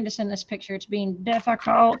I'm trying to send this picture. It's being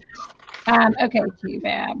difficult. Okay, to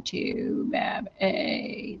Bab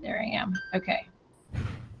A. There I am. Okay.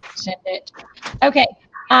 Send it. Okay.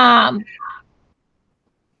 Oh.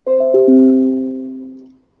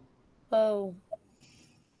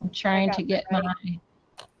 I'm trying to get my...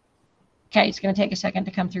 Okay, it's going to take a second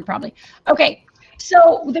to come through probably. Okay,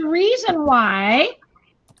 so the reason why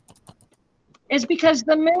is because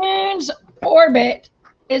the moon's orbit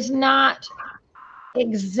is not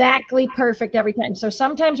exactly perfect every time. So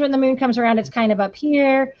sometimes when the moon comes around, it's kind of up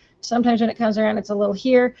here. Sometimes when it comes around, it's a little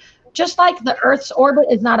here. Just like the Earth's orbit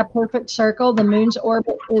is not a perfect circle, the moon's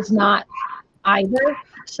orbit is not either.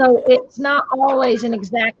 So it's not always in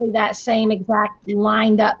exactly that same exact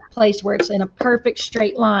lined up place where it's in a perfect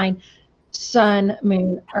straight line, sun,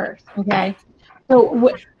 moon, Earth, okay? So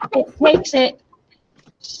it takes it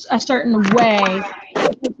a certain way,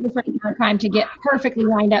 it takes a certain amount of time to get perfectly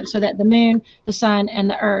lined up so that the moon, the sun, and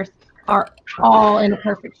the Earth are all in a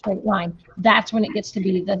perfect straight line. That's when it gets to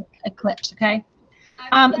be the eclipse, okay?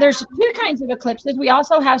 There's two kinds of eclipses. We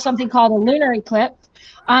also have something called a lunar eclipse.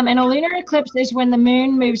 And a lunar eclipse is when the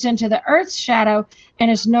moon moves into the Earth's shadow and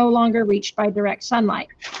is no longer reached by direct sunlight.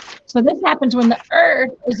 So this happens when the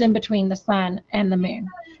Earth is in between the sun and the moon.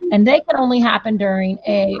 And they can only happen during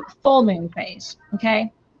a full moon phase,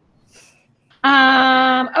 okay?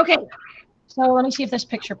 Okay, so let me see if this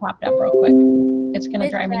picture popped up real quick. It's going to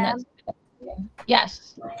drive me nuts.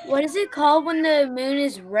 Yes. What is it called when the moon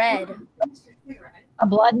is red? A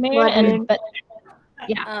blood moon. But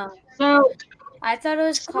yeah. So I thought it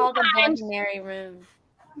was called a Bloody Mary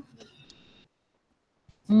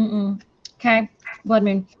moon. Okay, blood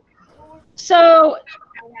moon. So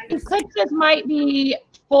eclipses might be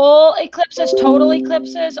full eclipses, total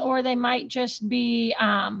eclipses, or they might just be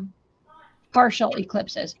partial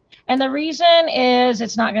eclipses. And the reason is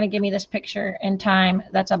it's not going to give me this picture in time.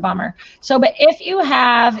 That's a bummer. So, but if you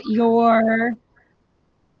have your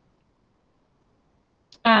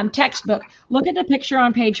textbook, look at the picture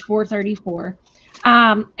on page 434.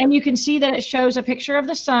 And you can see that it shows a picture of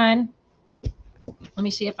the sun. Let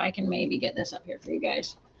me see if I can maybe get this up here for you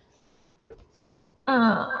guys.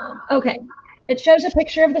 Okay, it shows a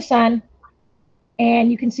picture of the sun, and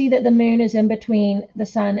you can see that the moon is in between the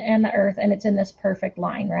sun and the Earth, and it's in this perfect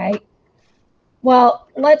line, right? Well,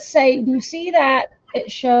 let's say, do you see that it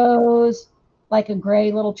shows like a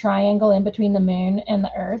gray little triangle in between the moon and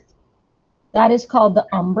the Earth? That is called the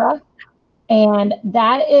umbra, and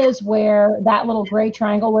that is where that little gray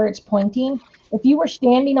triangle where it's pointing, if you were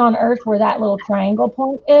standing on Earth where that little triangle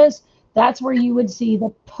point is, that's where you would see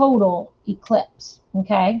the total eclipse,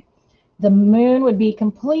 okay? The moon would be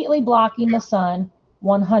completely blocking the sun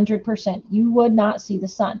 100%. You would not see the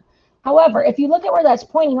sun. However, if you look at where that's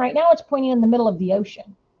pointing, right now it's pointing in the middle of the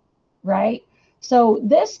ocean, right? So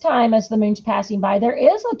this time as the moon's passing by, there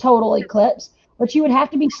is a total eclipse, but you would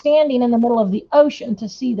have to be standing in the middle of the ocean to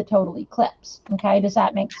see the total eclipse, okay? Does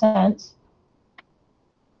that make sense?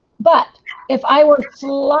 But if I were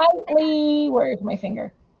slightly, where's my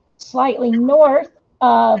finger? Slightly north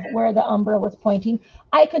of where the umbra was pointing,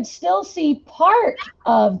 I could still see part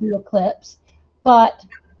of the eclipse, but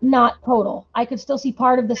not total. I could still see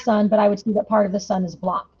part of the sun, but I would see that part of the sun is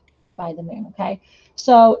blocked by the moon, okay?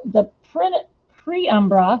 So the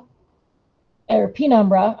penumbra,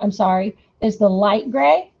 I'm sorry, is the light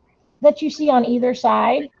gray that you see on either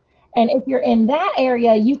side. And if you're in that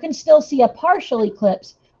area, you can still see a partial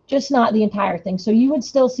eclipse, just not the entire thing. So you would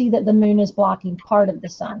still see that the moon is blocking part of the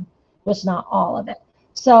sun, just not all of it.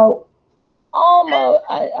 So almost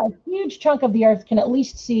a huge chunk of the Earth can at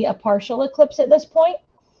least see a partial eclipse at this point.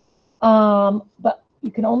 But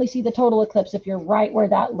you can only see the total eclipse if you're right where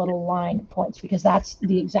that little line points, because that's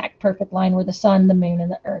the exact perfect line where the sun, the moon,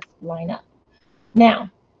 and the Earth line up. Now,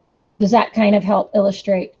 does that kind of help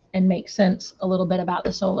illustrate and make sense a little bit about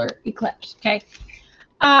the solar eclipse? Okay.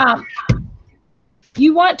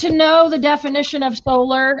 You want to know the definition of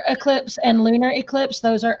solar eclipse and lunar eclipse.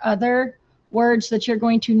 Those are other words that you're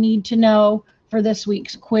going to need to know for this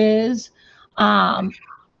week's quiz. And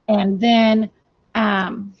then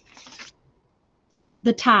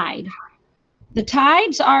the tide. The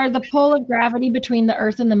tides are the pull of gravity between the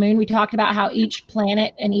Earth and the moon. We talked about how each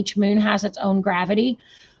planet and each moon has its own gravity.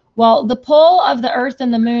 Well, the pull of the Earth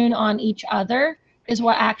and the moon on each other is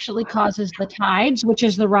what actually causes the tides, which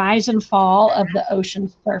is the rise and fall of the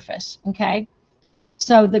ocean's surface, okay?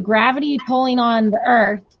 So the gravity pulling on the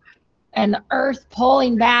Earth and the Earth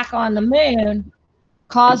pulling back on the moon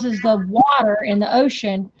causes the water in the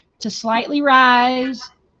ocean to slightly rise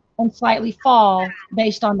and slightly fall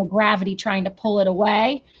based on the gravity trying to pull it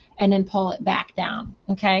away and then pull it back down,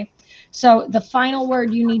 okay? So the final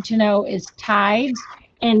word you need to know is tides,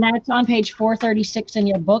 and that's on page 436 in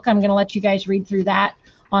your book. I'm going to let you guys read through that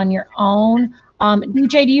on your own.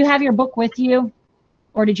 DJ, do you have your book with you,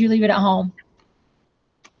 or did you leave it at home?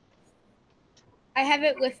 I have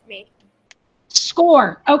it with me.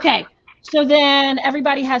 Score. Okay. So then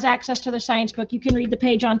everybody has access to the science book. You can read the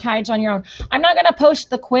page on tides on your own. I'm not going to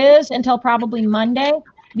post the quiz until probably Monday,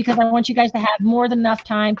 because I want you guys to have more than enough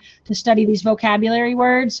time to study these vocabulary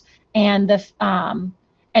words and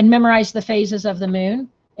and memorize the phases of the moon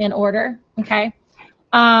in order. Okay.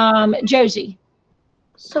 Josie.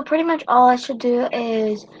 So pretty much all I should do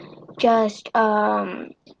is just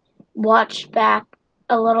watch back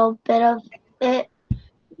a little bit of it.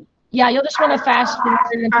 Yeah, you'll just want to fast forward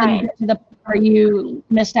until you get to the part where you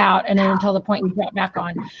missed out, and then until the point you drop back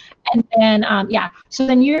on. And then, yeah, so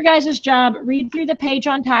then your guys' job, read through the page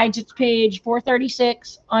on tides. It's page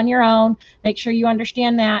 436 on your own. Make sure you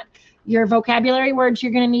understand that. Your vocabulary words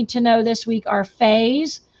you're going to need to know this week are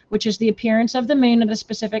phase, which is the appearance of the moon at a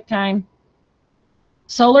specific time.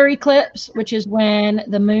 Solar eclipse, which is when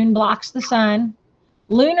the moon blocks the sun.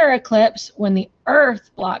 Lunar eclipse, when the earth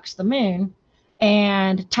blocks the moon.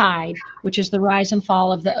 And tide, which is the rise and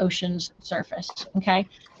fall of the ocean's surface. Okay.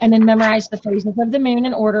 And then memorize the phases of the moon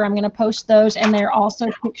in order. I'm going to post those, and they're also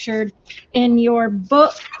pictured in your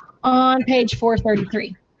book on page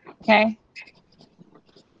 433. Okay.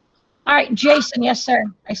 All right, Jason. Yes, sir.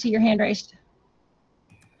 I see your hand raised.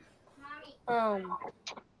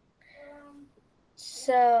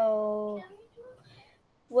 So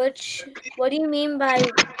what do you mean by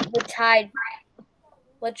the tide?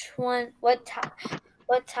 Which one? What tide?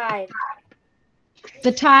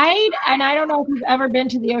 The tide, and I don't know if you've ever been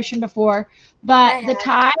to the ocean before, but the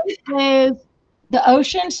tide is the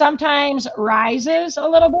ocean sometimes rises a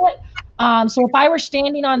little bit. So if I were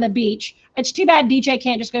standing on the beach, it's too bad DJ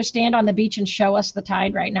can't just go stand on the beach and show us the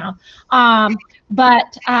tide right now.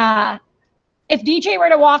 But if DJ were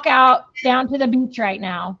to walk out down to the beach right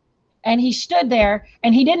now, and he stood there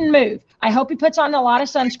and he didn't move, I hope he puts on a lot of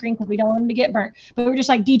sunscreen because we don't want him to get burnt. But we're just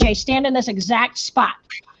like, DJ, stand in this exact spot.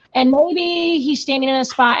 And maybe he's standing in a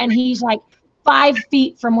spot and he's like 5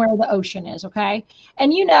 feet from where the ocean is, okay?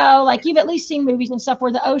 And you know, like you've at least seen movies and stuff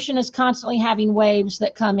where the ocean is constantly having waves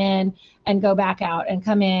that come in and go back out and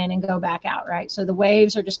come in and go back out, right? So the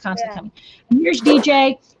waves are just constantly coming. And here's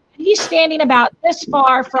DJ. He's standing about this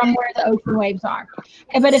far from where the ocean waves are.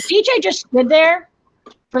 But if DJ just stood there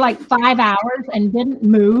for like 5 hours and didn't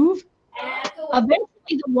move, eventually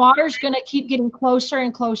the water's going to keep getting closer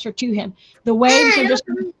and closer to him. The waves are just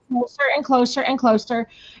getting closer and closer and closer.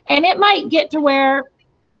 And it might get to where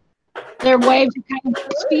their waves are kind of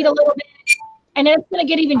speed a little bit. And then it's going to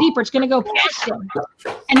get even deeper. It's going to go past him.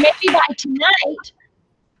 And maybe by tonight,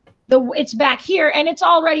 it's back here and it's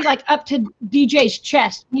already like up to DJ's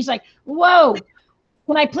chest. He's like, whoa.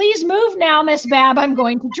 Can I please move now, Miss Bab? I'm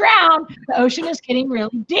going to drown. The ocean is getting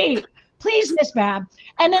really deep. Please, Miss Bab.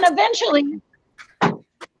 And then eventually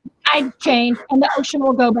I change and the ocean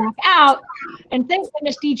will go back out. And thank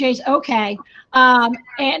goodness DJ's okay. And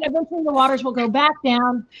eventually the waters will go back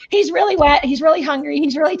down. He's really wet. He's really hungry.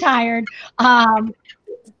 He's really tired. But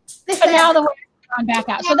now the waters are gone back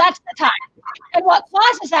out. So that's the time. And what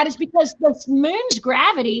causes that is because the moon's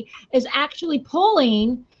gravity is actually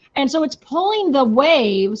pulling. And so it's pulling the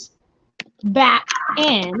waves back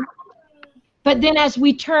in. But then as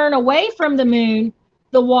we turn away from the moon,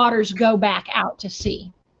 the waters go back out to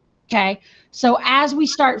sea. Okay. So as we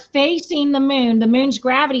start facing the moon's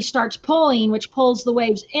gravity starts pulling, which pulls the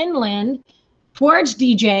waves inland towards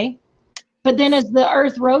DJ. But then as the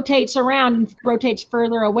earth rotates around and rotates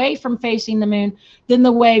further away from facing the moon, then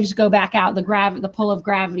the waves go back out. The pull of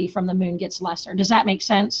gravity from the moon gets lesser. Does that make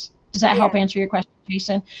sense? Does that help answer your question,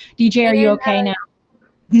 Jason? DJ, are you okay now?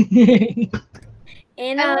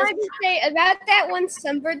 And I wanted to say about that one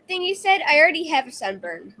sunburn thing you said, I already have a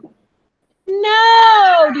sunburn.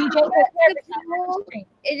 No, DJ.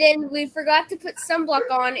 And then we forgot to put sunblock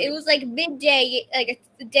on. It was like midday, like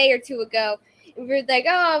a day or two ago. And we were like,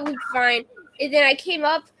 oh, we're fine. And then I came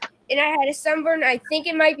up and I had a sunburn. I think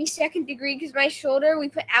it might be 2nd degree because my shoulder, we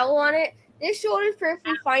put owl on it. This shoulder's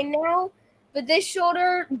perfectly fine now. But this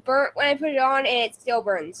shoulder burnt when I put it on, and it still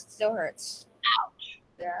burns. It still hurts. Ouch.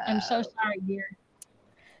 I'm so sorry, dear.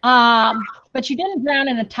 But you didn't drown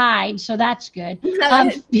in a tide, so that's good.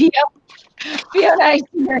 Fiona, I see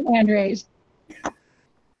your hand raised.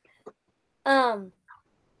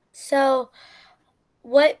 So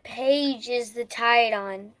what page is the tide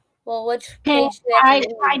on? Well, which page? Tide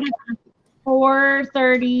is on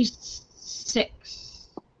 436.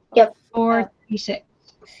 Yep. 436.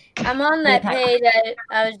 I'm on that page.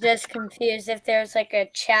 I was just confused if there's like a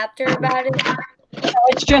chapter about it. No,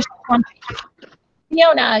 it's just one page.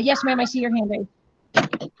 Fiona, yes, ma'am, I see your hand raised.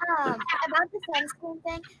 About the sunscreen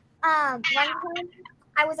thing, one time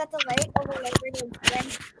I was at the lake over Labor Day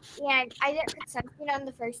weekend, and I didn't put sunscreen on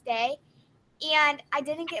the first day, and I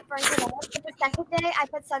didn't get burned at all. But the second day, I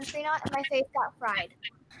put sunscreen on, and my face got fried.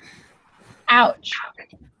 Ouch.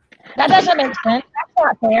 That doesn't make sense. That's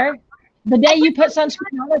not fair. The day you put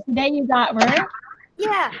sunscreen on is the day you got burned.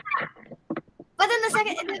 Yeah. But then the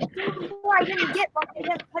day before I didn't get one, I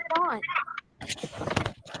didn't put it on.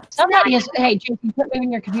 Somebody is, hey, JP, quit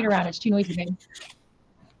moving your computer around. It's too noisy, baby.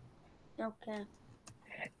 Okay.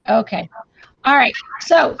 Okay. All right.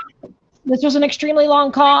 So this was an extremely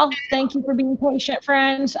long call. Thank you for being patient,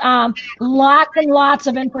 friends. Lots and lots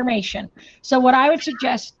of information. So what I would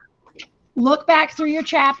suggest, look back through your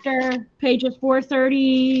chapter, pages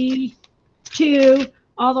 432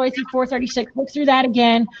 all the way through 436. Look through that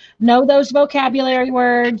again. Know those vocabulary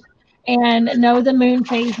words and know the moon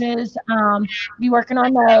phases. Be working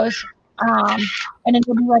on those. And then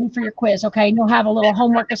you'll be ready for your quiz, okay? And you'll have a little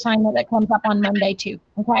homework assignment that comes up on Monday too,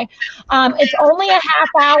 okay? It's only a half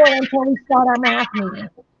hour until we start our math meeting,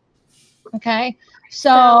 okay?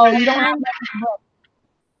 So you don't have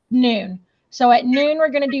noon. So at noon, we're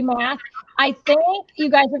going to do math. I think you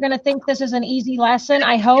guys are going to think this is an easy lesson.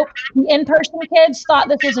 I hope the in-person kids thought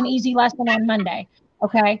this was an easy lesson on Monday,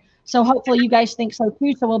 okay? So hopefully you guys think so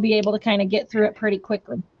too, so we'll be able to kind of get through it pretty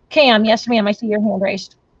quickly. Cam, yes, ma'am, I see your hand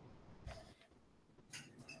raised.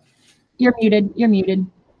 You're muted. You're muted.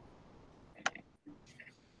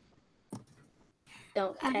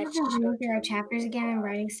 Don't I'm catch going through our chapters again and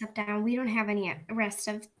writing stuff down. We don't have any rest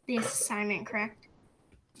of this assignment, correct?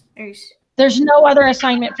 There's no other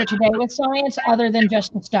assignment for today with science other than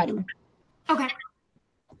just to study. Okay.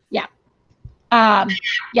 Yeah.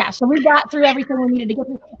 Yeah, so we got through everything we needed to get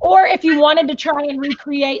through. Or if you wanted to try and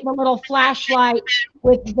recreate the little flashlight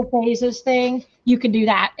with the phases thing, you could do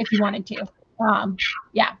that if you wanted to.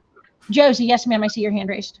 Yeah. Josie, yes, ma'am, I see your hand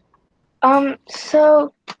raised.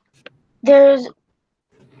 So there's,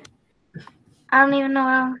 I don't even know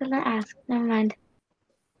what I'm gonna ask. Never mind.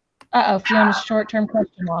 Uh-oh, Fiona's short-term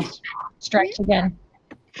question loss strikes again.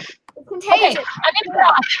 Contagious. Okay, I'm gonna get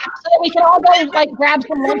off so that we can all go like grab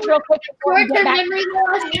some lunch real quick before we get back. memory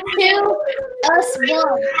loss to us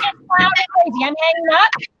one. It's loud and crazy. I'm hanging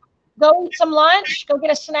up. Go eat some lunch, go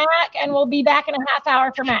get a snack, and we'll be back in a half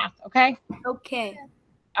hour for math, okay? Okay.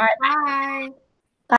 All right. Bye.